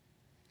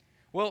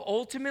 Well,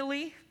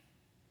 ultimately,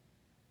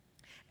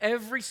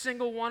 every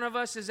single one of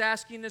us is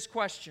asking this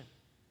question.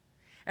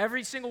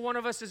 Every single one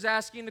of us is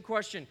asking the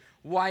question,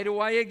 why do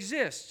I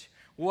exist?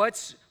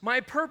 What's my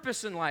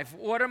purpose in life?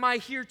 What am I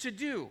here to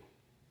do?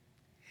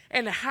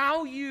 And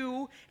how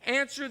you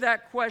answer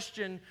that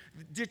question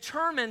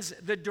determines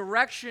the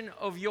direction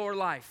of your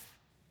life.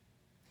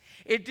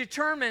 It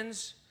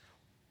determines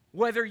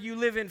whether you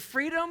live in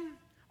freedom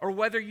or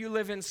whether you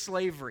live in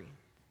slavery.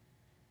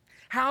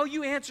 How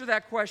you answer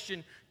that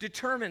question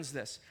determines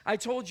this. I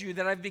told you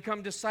that I've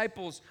become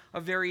disciples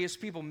of various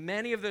people.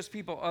 Many of those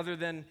people, other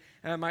than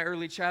my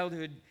early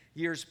childhood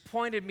years,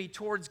 pointed me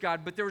towards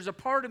God, but there was a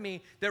part of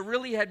me that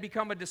really had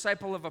become a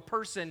disciple of a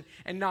person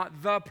and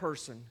not the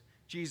person,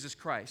 Jesus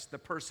Christ, the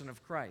person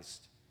of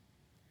Christ.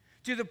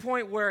 To the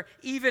point where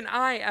even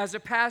I, as a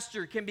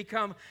pastor, can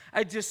become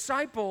a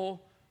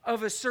disciple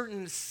of a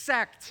certain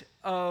sect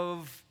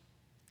of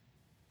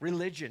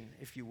religion,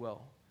 if you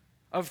will,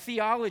 of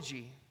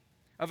theology,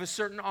 of a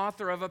certain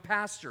author, of a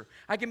pastor.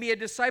 I can be a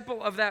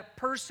disciple of that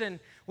person,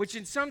 which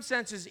in some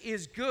senses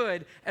is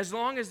good as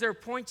long as they're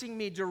pointing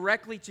me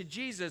directly to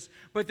Jesus.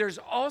 But there's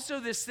also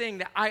this thing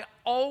that I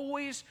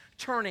always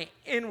turn it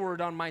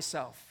inward on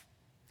myself.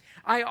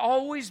 I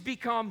always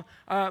become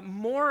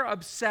more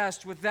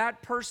obsessed with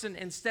that person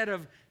instead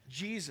of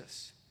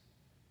Jesus.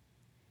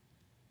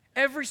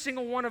 Every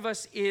single one of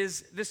us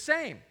is the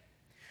same.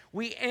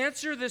 We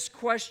answer this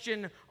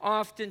question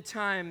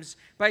oftentimes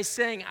by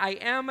saying, I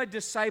am a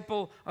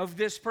disciple of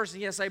this person.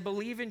 Yes, I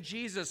believe in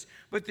Jesus,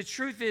 but the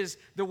truth is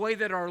the way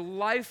that our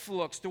life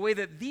looks, the way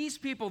that these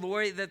people, the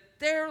way that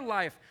their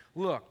life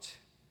looked,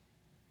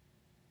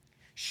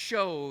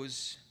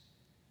 shows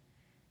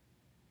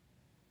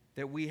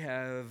that we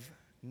have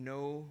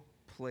no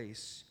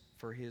place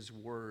for his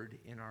word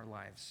in our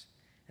lives,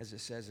 as it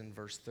says in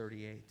verse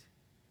 38.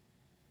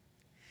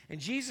 And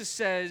Jesus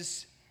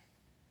says,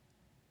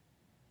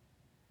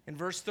 in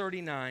verse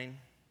 39,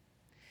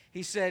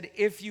 he said,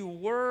 if you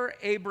were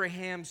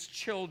Abraham's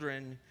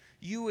children,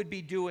 you would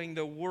be doing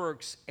the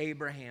works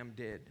Abraham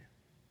did.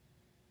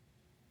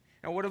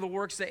 Now, what are the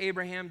works that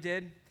Abraham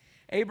did?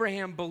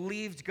 Abraham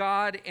believed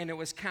God, and it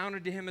was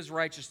counted to him as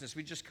righteousness.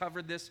 We just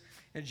covered this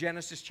in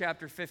Genesis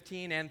chapter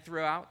 15 and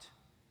throughout.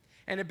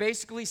 And it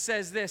basically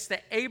says this,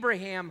 that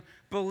Abraham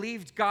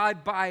believed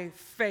God by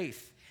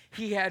faith.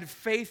 He had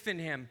faith in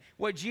him.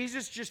 What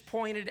Jesus just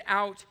pointed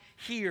out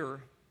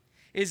here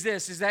is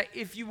this, is that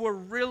if you were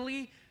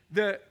really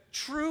the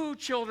true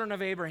children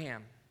of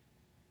Abraham,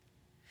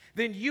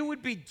 then you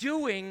would be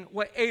doing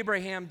what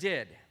Abraham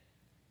did.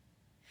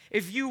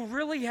 If you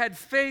really had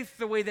faith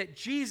the way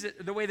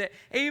that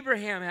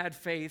Abraham had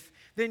faith,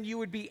 then you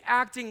would be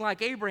acting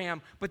like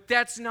Abraham, but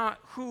that's not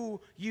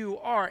who you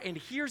are. And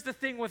here's the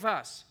thing with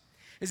us,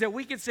 is that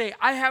we can say,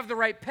 I have the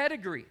right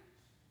pedigree.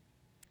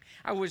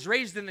 I was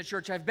raised in the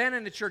church, I've been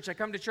in the church, I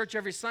come to church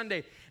every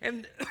Sunday,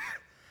 and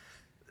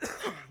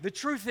the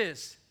truth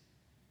is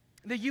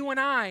that you and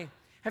I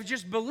have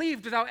just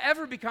believed without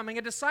ever becoming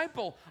a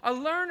disciple, a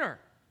learner.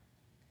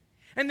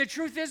 And the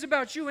truth is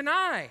about you and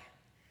I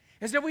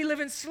is that we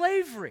live in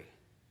slavery.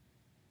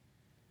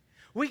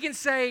 We can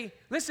say,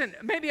 listen,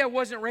 maybe I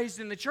wasn't raised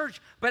in the church,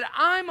 but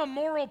I'm a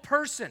moral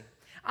person.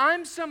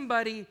 I'm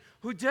somebody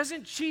who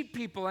doesn't cheat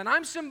people, and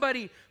I'm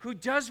somebody who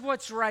does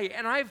what's right,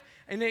 and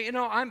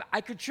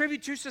I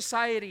contribute to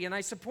society, and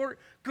I support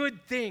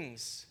good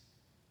things.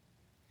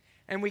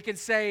 And we can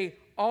say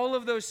all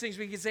of those things.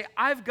 We can say,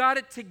 I've got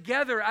it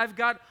together. I've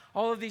got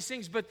all of these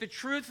things. But the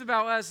truth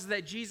about us is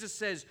that Jesus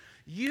says,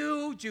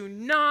 you do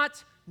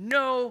not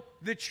know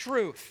the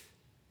truth.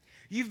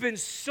 You've been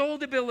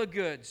sold a bill of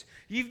goods.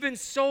 You've been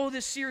sold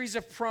a series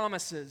of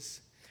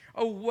promises,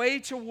 a way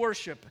to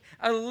worship,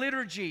 a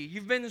liturgy.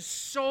 You've been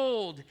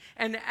sold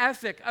an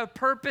ethic, a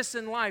purpose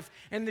in life.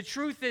 And the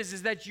truth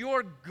is that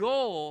your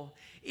goal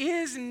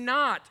is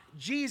not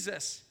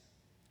Jesus.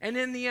 And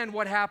in the end,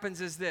 what happens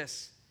is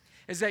this,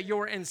 is that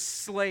you're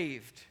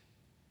enslaved.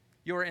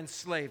 You're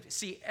enslaved.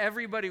 See,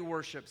 everybody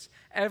worships.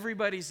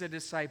 Everybody's a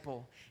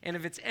disciple. And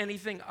if it's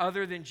anything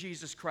other than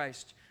Jesus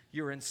Christ,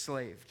 you're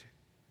enslaved.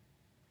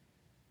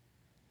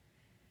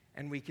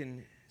 and we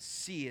can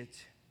see it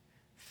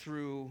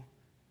through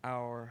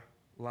our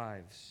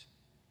lives.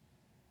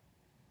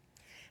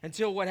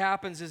 Until what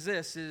happens is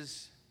this,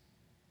 is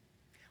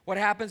what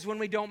happens when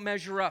we don't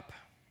measure up?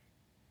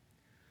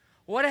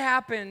 What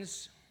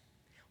happens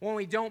when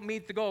we don't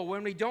meet the goal,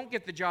 when we don't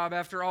get the job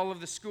after all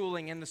of the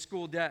schooling and the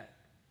school debt?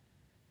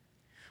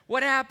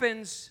 What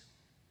happens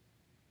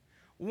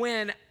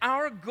when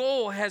our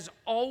goal has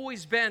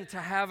always been to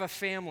have a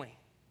family?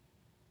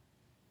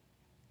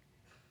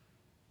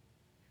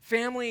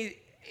 Family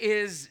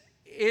is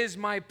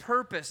my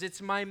purpose.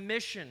 It's my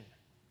mission.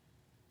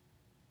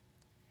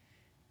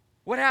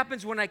 What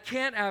happens when I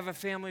can't have a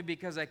family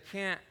because I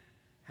can't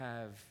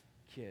have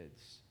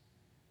kids?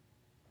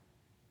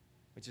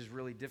 Which is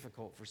really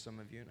difficult for some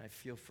of you, and I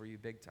feel for you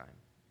big time.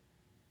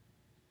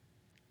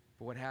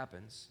 But what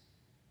happens?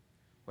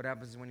 What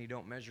happens when you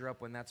don't measure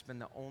up, when that's been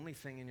the only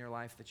thing in your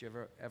life that you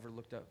ever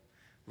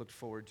looked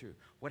forward to?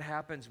 What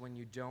happens when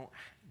you don't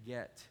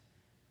get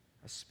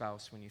a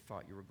spouse when you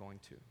thought you were going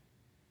to?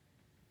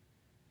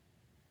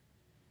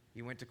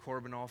 You went to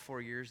Corbin all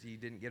 4 years, you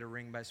didn't get a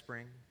ring by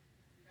spring?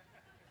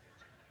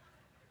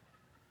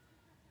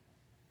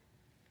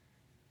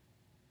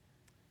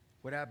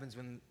 What happens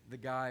when the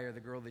guy or the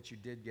girl that you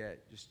did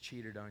get just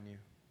cheated on you?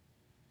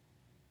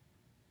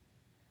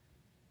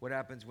 What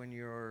happens when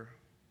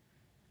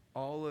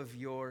all of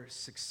your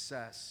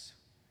success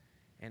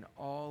and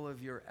all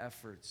of your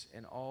efforts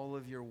and all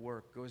of your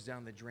work goes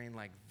down the drain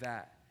like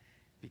that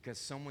because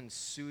someone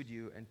sued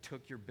you and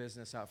took your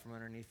business out from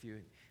underneath you,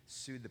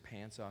 sued the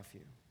pants off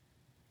you?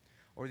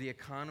 Or the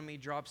economy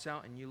drops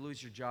out and you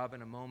lose your job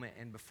in a moment,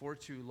 and before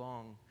too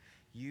long,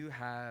 you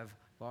have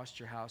lost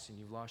your house and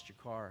you've lost your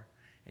car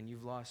and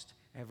you've lost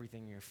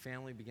everything. Your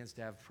family begins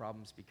to have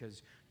problems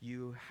because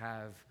you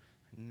have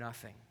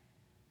nothing.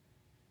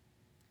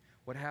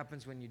 What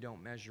happens when you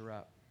don't measure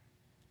up?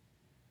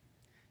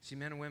 See,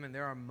 men and women,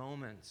 there are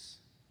moments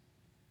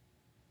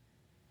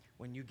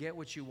when you get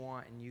what you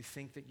want and you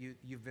think that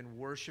you've been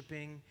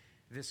worshiping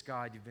this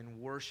God, you've been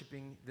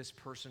worshiping this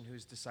person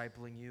who's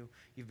discipling you,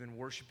 you've been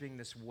worshiping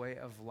this way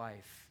of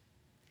life,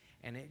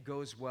 and it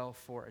goes well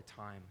for a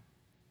time.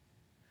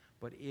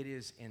 But it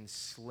is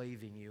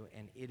enslaving you,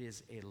 and it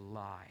is a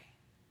lie.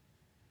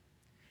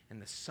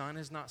 And the Son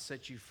has not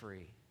set you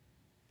free,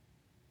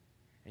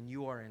 and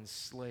you are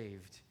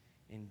enslaved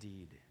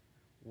indeed.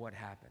 What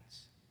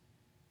happens?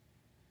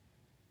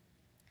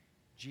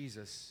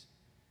 Jesus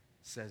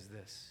says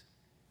this.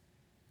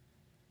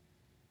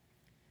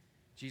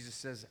 Jesus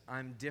says,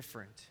 I'm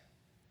different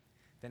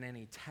than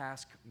any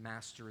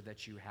taskmaster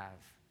that you have.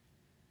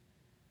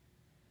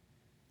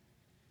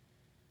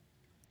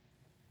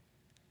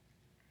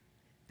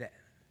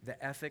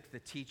 The ethic, the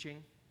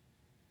teaching,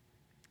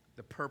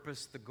 the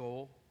purpose, the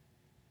goal,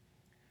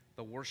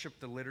 the worship,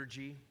 the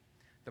liturgy,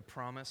 the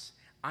promise.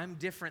 I'm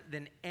different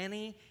than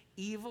any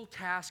evil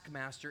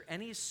taskmaster,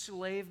 any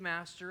slave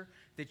master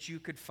that you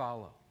could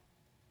follow.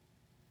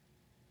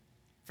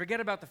 Forget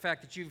about the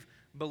fact that you've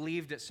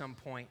believed at some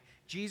point.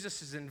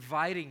 Jesus is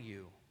inviting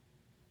you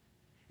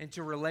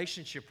into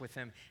relationship with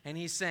him, and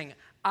he's saying,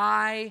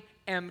 I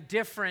am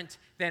different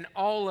than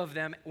all of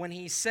them. When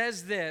he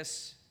says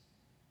this,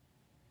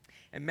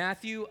 in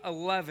Matthew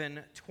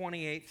 11,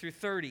 28 through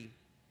 30,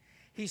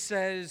 he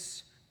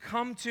says,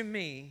 come to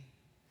me,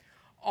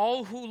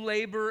 all who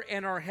labor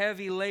and are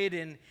heavy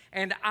laden,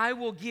 and I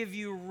will give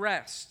you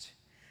rest.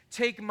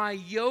 Take my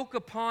yoke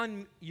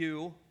upon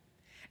you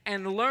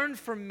and learn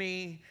from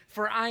me,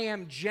 for I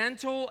am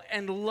gentle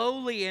and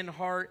lowly in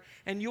heart,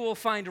 and you will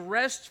find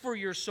rest for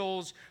your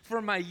souls,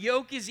 for my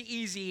yoke is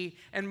easy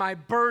and my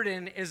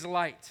burden is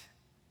light.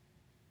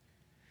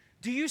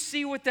 Do you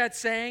see what that's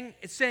saying?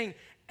 It's saying,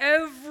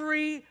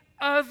 every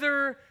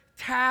other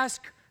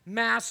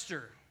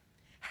taskmaster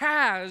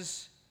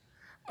has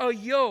a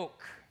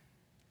yoke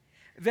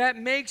that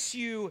makes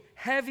you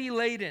heavy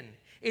laden.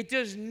 It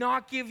does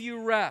not give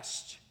you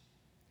rest.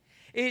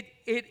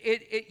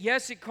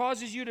 Yes, it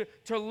causes you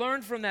to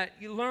learn from that.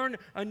 You learn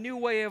a new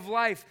way of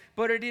life,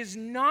 but it is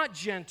not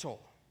gentle.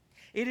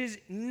 It is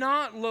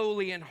not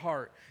lowly in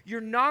heart.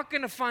 You're not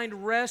going to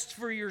find rest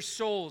for your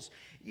souls.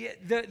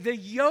 The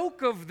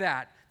yoke of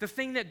that, the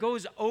thing that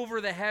goes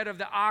over the head of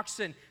the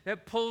oxen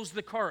that pulls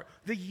the cart,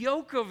 the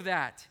yoke of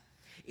that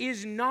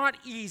is not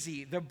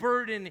easy. The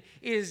burden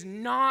is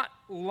not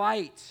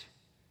light.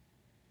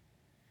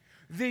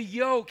 The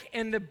yoke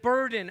and the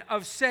burden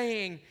of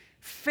saying,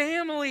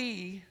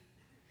 family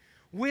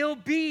will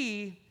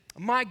be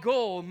my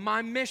goal,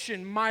 my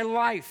mission, my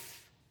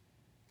life.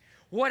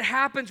 What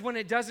happens when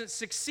it doesn't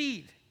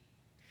succeed?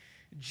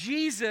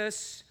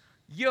 Jesus'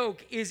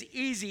 yoke is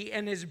easy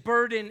and his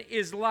burden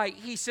is light.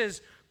 He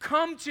says,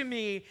 come to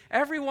me,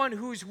 everyone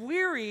who's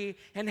weary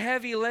and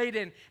heavy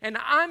laden, and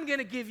I'm going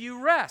to give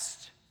you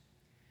rest.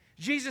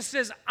 Jesus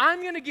says,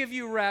 I'm going to give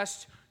you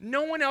rest.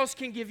 No one else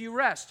can give you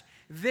rest.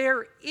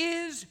 There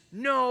is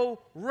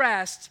no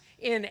rest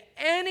in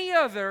any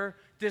other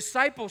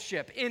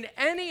discipleship, in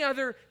any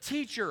other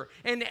teacher,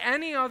 in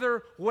any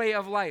other way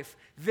of life.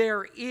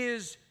 There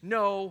is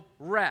no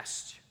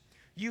rest.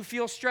 You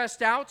feel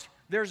stressed out?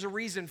 There's a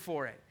reason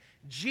for it.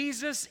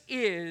 Jesus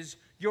is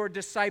your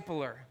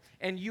discipler,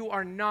 and you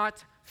are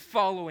not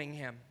following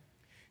him.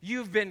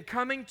 You've been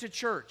coming to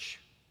church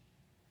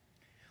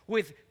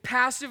with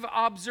passive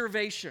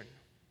observation.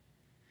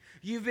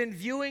 You've been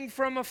viewing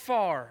from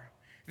afar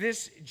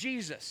this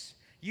Jesus.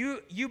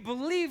 You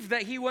believe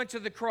that he went to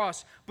the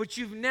cross, but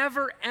you've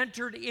never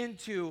entered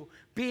into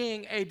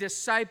being a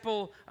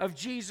disciple of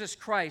Jesus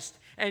Christ,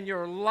 and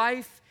your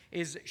life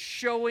is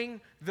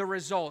showing the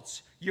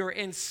results. You're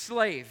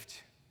enslaved.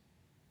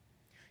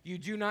 You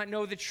do not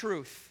know the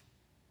truth.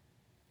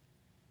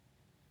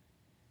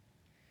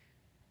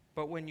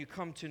 But when you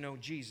come to know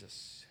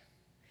Jesus,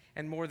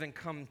 and more than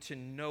come to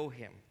know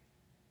him,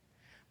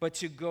 but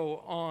to go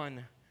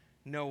on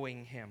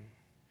knowing him.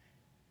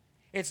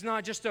 It's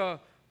not just a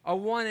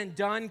one and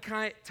done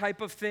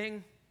type of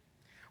thing,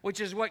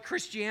 which is what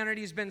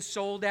Christianity's been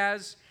sold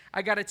as.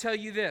 I got to tell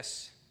you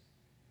this.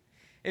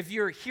 If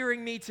you're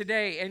hearing me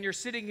today and you're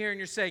sitting here and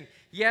you're saying,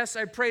 yes,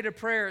 I prayed a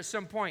prayer at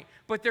some point,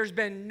 but there's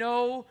been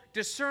no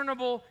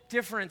discernible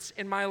difference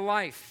in my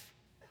life.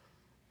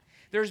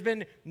 There's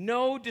been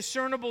no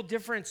discernible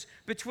difference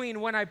between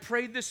when I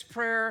prayed this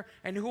prayer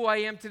and who I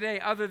am today,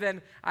 other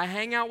than I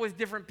hang out with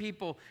different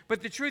people.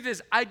 But the truth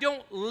is, I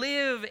don't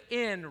live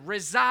in,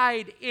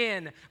 reside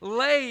in,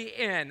 lay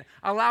in,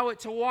 allow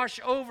it to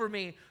wash over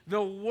me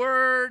the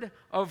word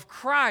of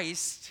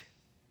Christ.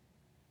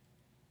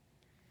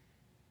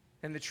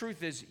 And the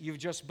truth is, you've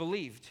just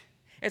believed.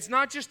 It's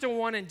not just a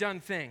one and done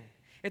thing.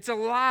 It's a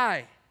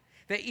lie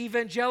that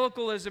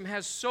evangelicalism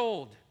has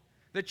sold.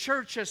 The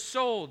church has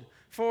sold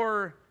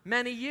for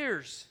many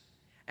years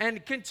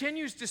and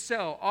continues to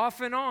sell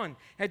off and on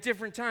at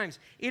different times.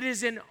 It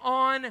is an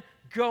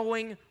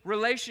ongoing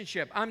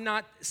relationship. I'm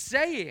not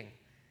saying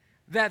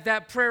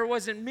that prayer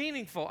wasn't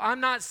meaningful. I'm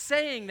not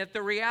saying that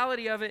the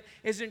reality of it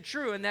isn't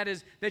true, and that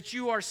is that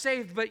you are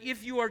saved. But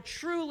if you are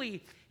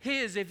truly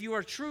his, if you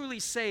are truly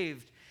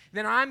saved,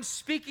 then I'm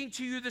speaking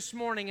to you this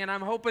morning, and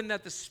I'm hoping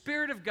that the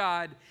Spirit of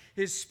God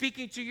is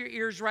speaking to your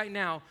ears right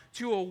now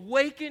to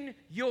awaken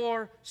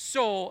your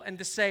soul and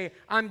to say,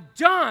 I'm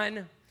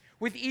done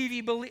with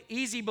easy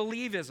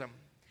believism.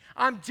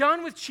 I'm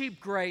done with cheap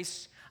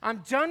grace.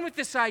 I'm done with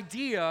this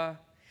idea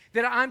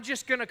that I'm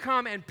just going to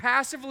come and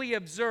passively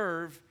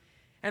observe,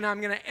 and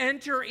I'm going to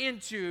enter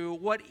into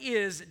what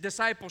is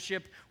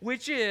discipleship,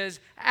 which is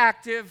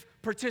active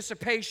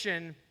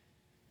participation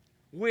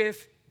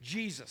with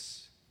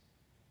Jesus.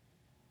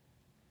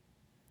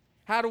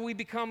 How do we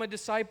become a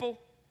disciple?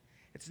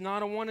 It's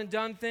not a one and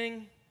done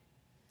thing.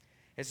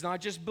 It's not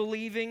just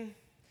believing.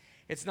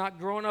 It's not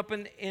growing up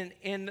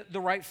in the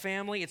right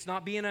family. It's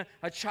not being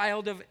a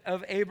child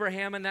of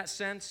Abraham in that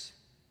sense.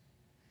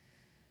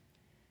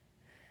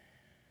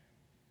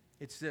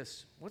 It's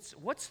this.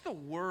 What's the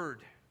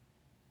word?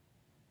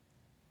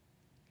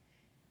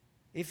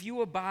 If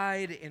you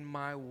abide in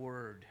my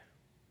word.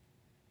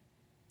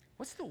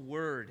 What's the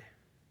word?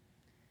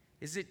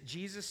 Is it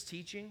Jesus'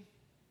 teaching?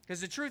 Because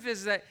the truth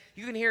is that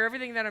you can hear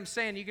everything that I'm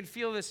saying. You can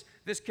feel this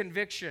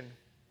conviction.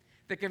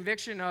 The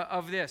conviction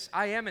of this.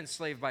 I am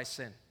enslaved by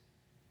sin.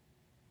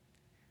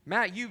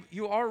 Matt,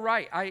 you are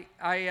right.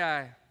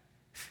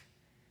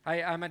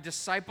 I'm a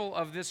disciple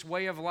of this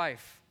way of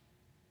life.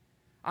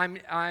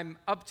 I'm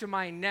up to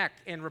my neck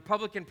in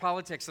Republican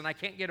politics, and I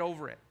can't get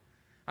over it.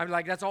 I'm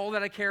like, that's all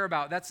that I care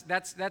about.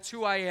 That's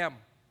who I am.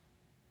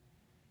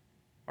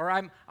 Or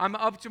I'm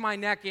up to my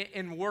neck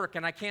in work,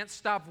 and I can't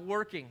stop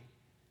working.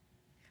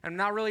 I'm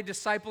not really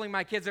discipling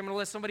my kids. I'm going to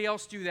let somebody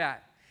else do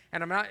that.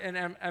 And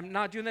I'm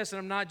not doing this, and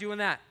I'm not doing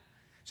that.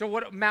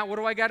 So Matt, what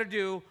do I got to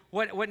do?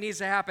 What needs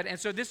to happen? And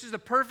so this is the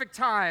perfect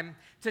time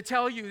to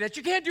tell you that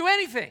you can't do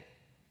anything.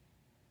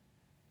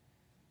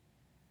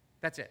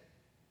 That's it.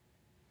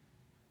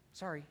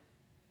 Sorry.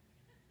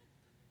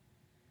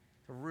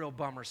 It's a real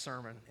bummer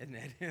sermon, isn't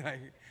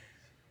it?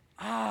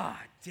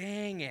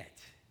 Dang it.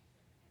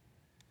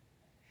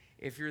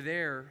 If you're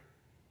there,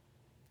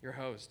 you're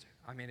hosed.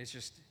 I mean, it's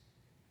just...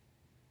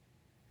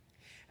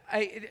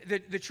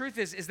 The truth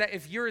is that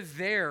if you're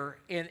there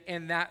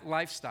in that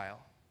lifestyle,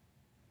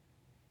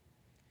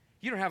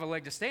 you don't have a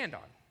leg to stand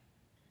on.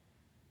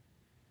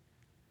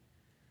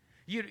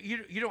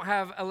 You don't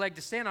have a leg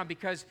to stand on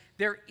because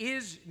there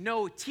is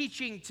no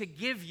teaching to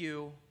give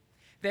you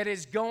that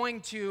is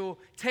going to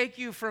take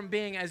you from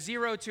being a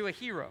zero to a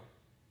hero.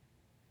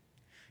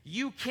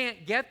 You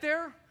can't get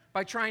there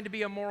by trying to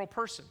be a moral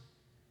person.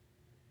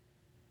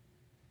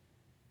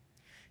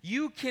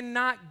 You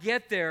cannot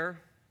get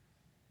there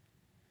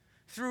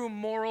through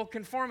moral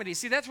conformity.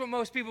 See, that's what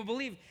most people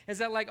believe, is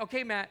that like,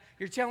 okay, Matt,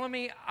 you're telling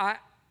me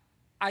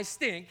I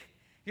stink.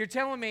 You're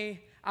telling me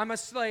I'm a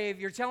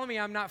slave. You're telling me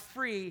I'm not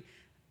free.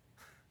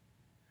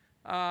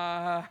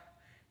 And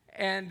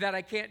that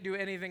I can't do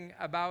anything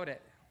about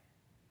it.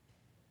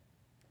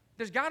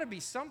 There's got to be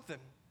something.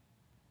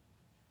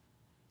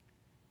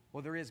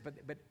 Well, there is,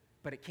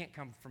 but it can't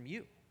come from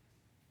you.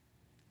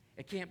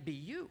 It can't be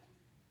you.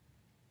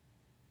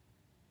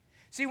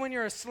 See, when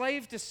you're a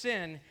slave to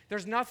sin,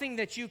 there's nothing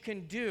that you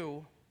can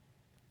do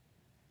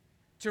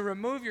to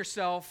remove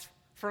yourself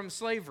from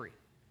slavery.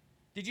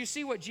 Did you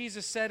see what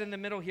Jesus said in the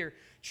middle here?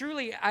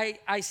 Truly,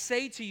 I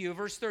say to you,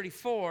 verse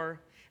 34,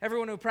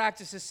 everyone who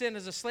practices sin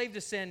is a slave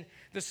to sin.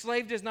 The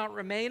slave does not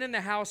remain in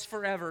the house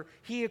forever.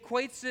 He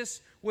equates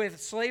this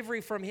with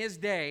slavery from his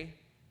day,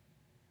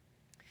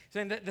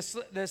 saying that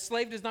the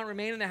slave does not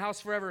remain in the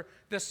house forever.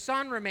 The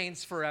son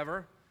remains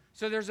forever.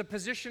 So there's a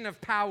position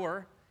of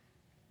power,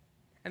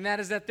 and that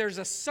is that there's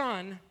a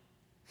son.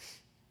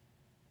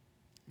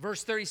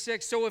 Verse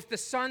 36, so if the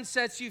son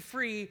sets you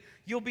free,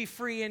 you'll be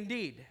free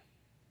indeed.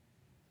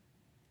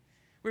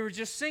 We were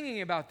just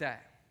singing about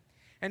that.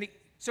 And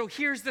so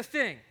here's the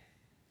thing,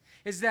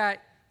 is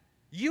that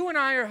you and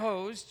I are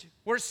hosed.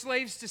 We're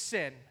slaves to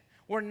sin.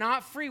 We're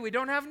not free. We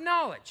don't have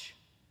knowledge.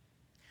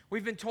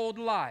 We've been told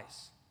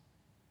lies.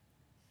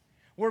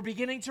 We're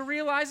beginning to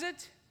realize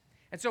it.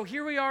 And so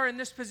here we are in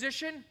this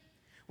position.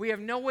 We have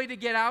no way to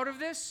get out of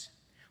this.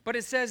 But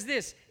it says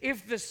this,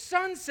 if the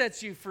Son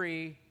sets you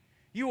free,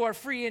 you are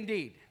free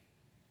indeed.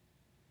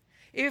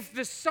 If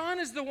the Son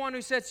is the one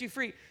who sets you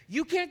free,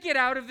 you can't get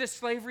out of this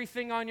slavery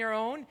thing on your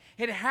own.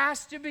 It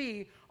has to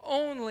be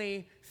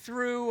only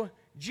through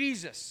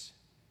Jesus.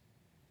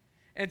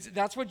 And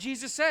that's what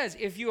Jesus says,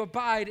 if you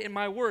abide in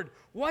my word.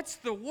 What's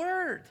the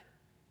word?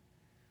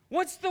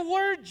 What's the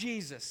word,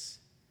 Jesus?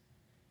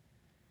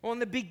 Well, in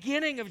the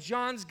beginning of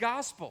John's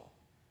gospel,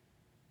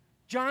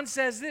 John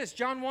says this,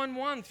 John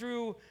 1:1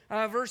 through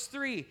verse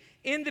 3,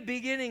 in the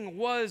beginning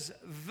was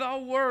the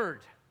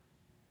Word,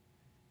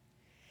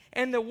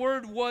 and the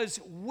Word was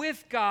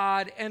with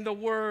God, and the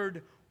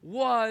Word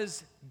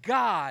was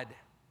God.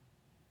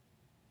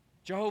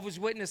 Jehovah's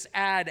Witnesses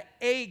add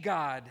a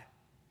God.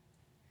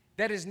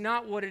 That is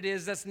not what it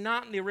is. That's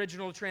not in the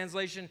original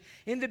translation.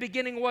 In the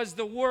beginning was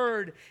the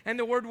Word, and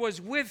the Word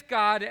was with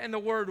God, and the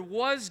Word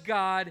was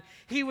God.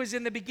 He was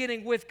in the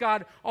beginning with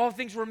God. All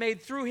things were made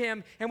through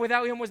him, and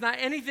without him was not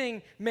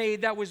anything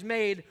made that was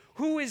made.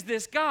 Who is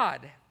this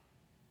God?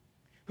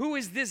 Who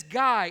is this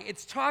guy?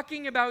 It's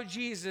talking about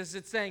Jesus.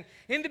 It's saying,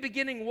 in the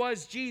beginning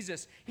was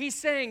Jesus. He's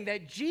saying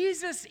that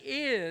Jesus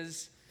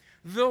is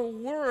the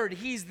Word.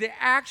 He's the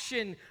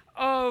action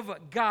of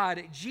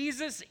God.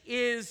 Jesus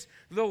is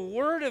the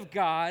Word of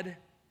God,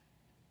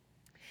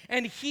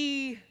 and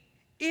he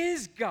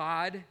is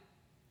God.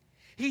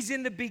 He's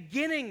in the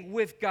beginning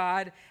with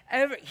God.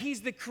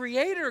 He's the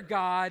creator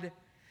God.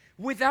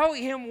 Without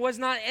him was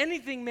not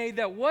anything made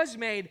that was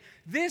made.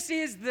 This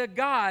is the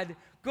God.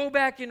 Go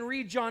back and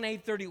read John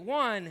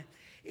 8:31.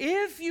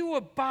 If you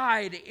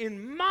abide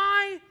in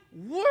my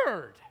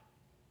word,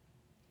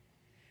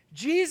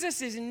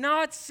 Jesus is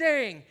not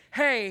saying,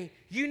 hey,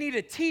 you need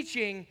a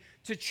teaching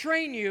to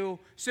train you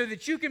so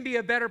that you can be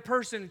a better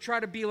person and try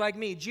to be like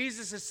me.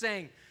 Jesus is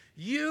saying,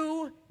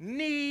 you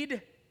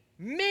need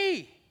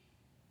me.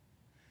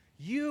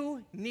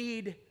 You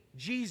need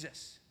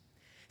Jesus.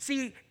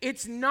 See,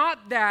 it's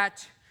not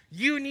that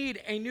you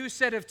need a new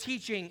set of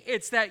teaching.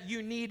 It's that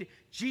you need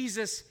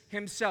Jesus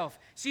himself.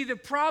 See, the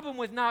problem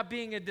with not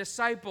being a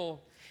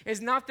disciple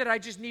is not that I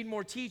just need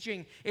more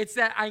teaching. It's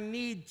that I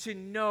need to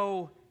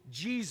know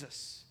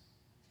Jesus.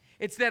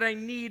 It's that I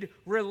need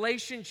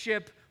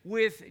relationship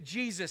with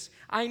Jesus.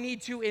 I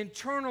need to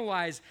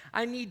internalize.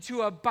 I need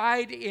to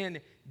abide in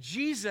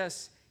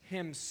Jesus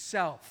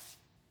himself.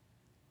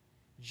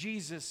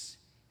 Jesus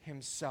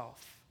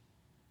himself.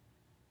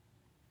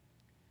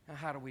 Now,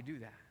 how do we do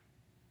that?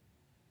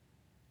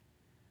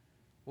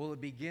 Well,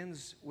 it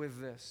begins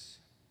with this.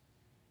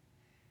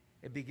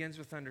 It begins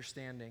with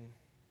understanding,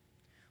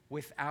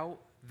 without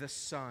the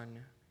Son,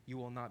 you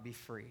will not be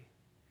free.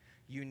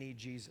 You need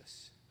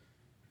Jesus.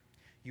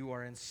 You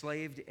are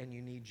enslaved and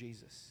you need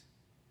Jesus.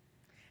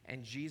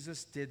 And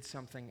Jesus did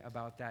something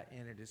about that,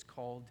 and it is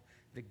called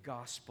the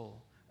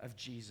gospel of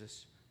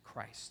Jesus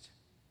Christ.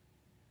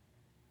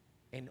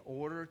 In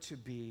order to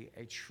be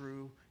a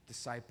true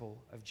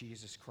disciple of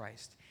Jesus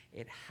Christ,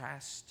 it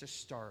has to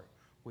start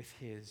with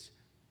his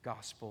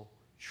gospel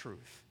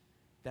truth.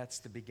 That's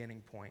the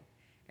beginning point.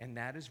 And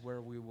that is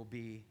where we will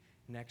be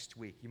next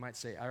week. You might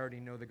say, I already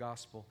know the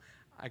gospel.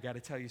 I got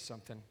to tell you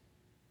something.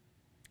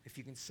 If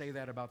you can say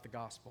that about the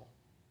gospel,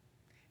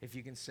 if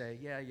you can say,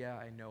 yeah,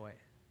 I know it,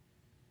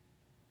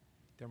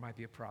 there might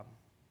be a problem.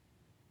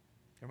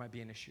 There might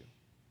be an issue.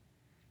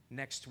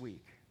 Next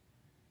week,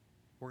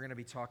 we're going to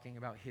be talking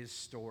about his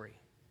story,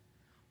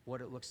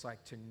 what it looks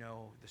like to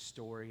know the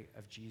story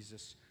of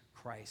Jesus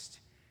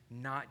Christ,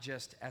 not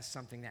just as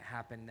something that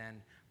happened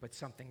then, but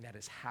something that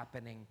is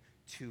happening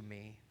to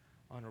me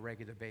on a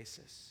regular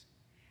basis.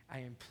 I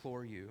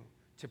implore you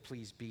to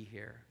please be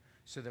here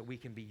so that we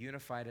can be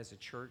unified as a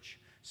church,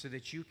 so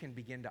that you can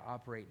begin to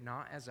operate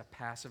not as a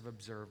passive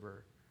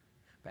observer,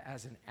 but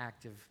as an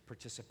active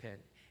participant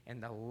in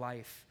the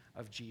life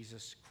of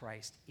Jesus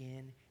Christ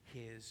in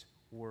his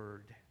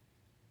word.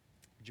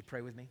 Would you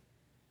pray with me?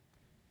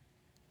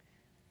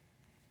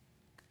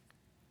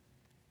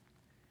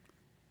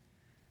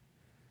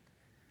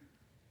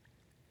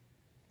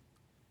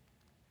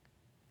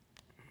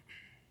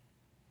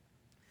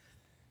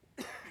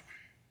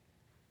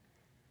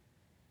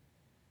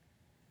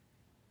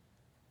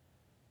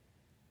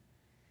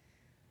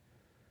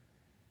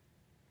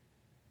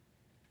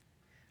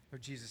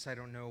 Lord Jesus, I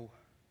don't know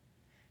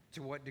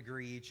to what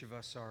degree each of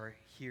us are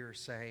here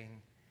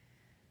saying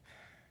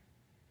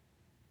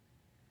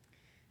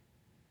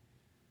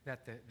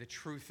that the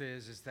truth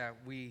is that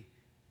we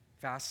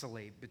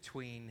vacillate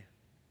between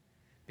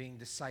being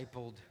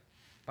discipled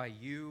by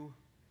you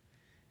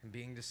and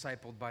being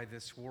discipled by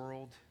this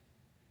world,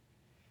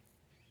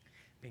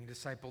 being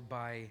discipled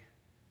by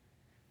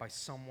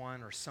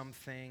someone or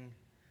something,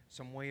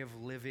 some way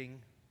of living.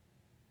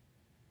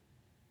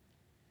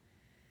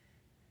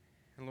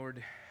 And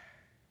Lord,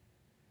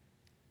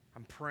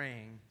 I'm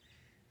praying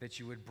that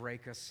you would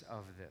break us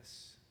of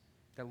this.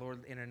 That,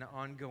 Lord, in an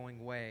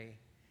ongoing way,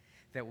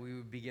 that we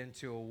would begin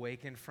to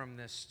awaken from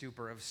this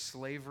stupor of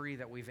slavery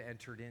that we've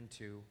entered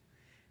into.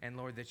 And,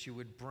 Lord, that you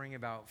would bring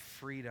about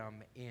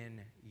freedom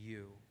in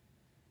you,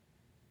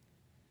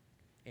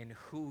 in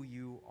who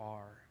you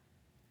are.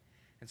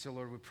 And so,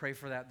 Lord, we pray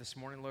for that this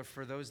morning. Lord,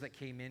 for those that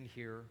came in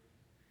here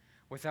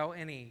without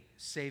any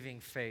saving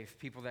faith,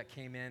 people that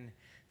came in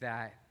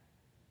that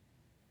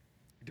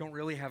don't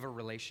really have a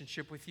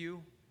relationship with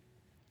you,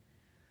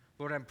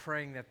 Lord, I'm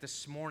praying that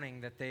this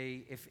morning that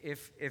they,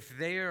 if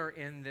they are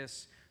in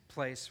this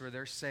place where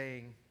they're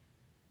saying,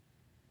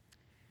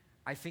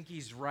 I think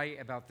he's right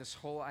about this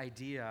whole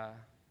idea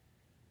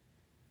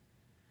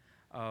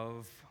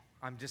of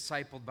I'm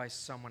discipled by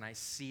someone, I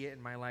see it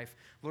in my life.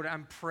 Lord,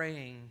 I'm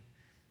praying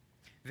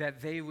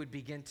that they would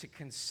begin to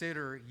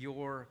consider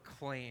your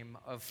claim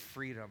of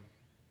freedom.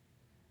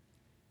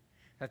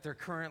 That their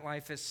current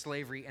life is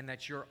slavery and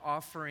that you're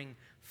offering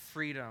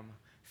freedom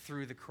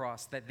through the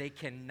cross. That they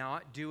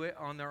cannot do it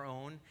on their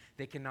own.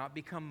 They cannot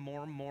become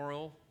more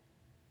moral.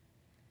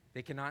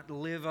 They cannot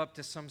live up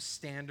to some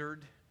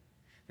standard.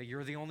 That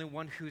you're the only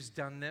one who's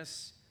done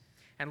this.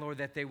 And Lord,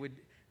 that they would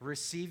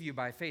receive you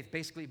by faith,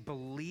 basically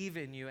believe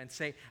in you and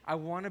say, I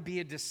want to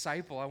be a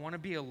disciple. I want to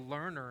be a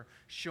learner.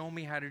 Show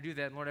me how to do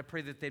that. And Lord, I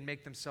pray that they'd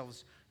make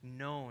themselves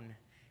known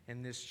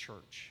in this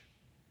church.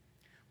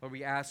 Lord,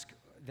 we ask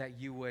that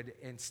you would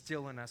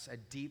instill in us a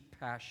deep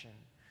passion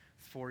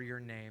for your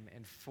name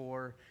and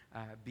for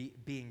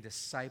being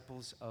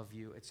disciples of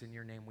you. It's in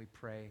your name we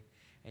pray.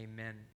 Amen.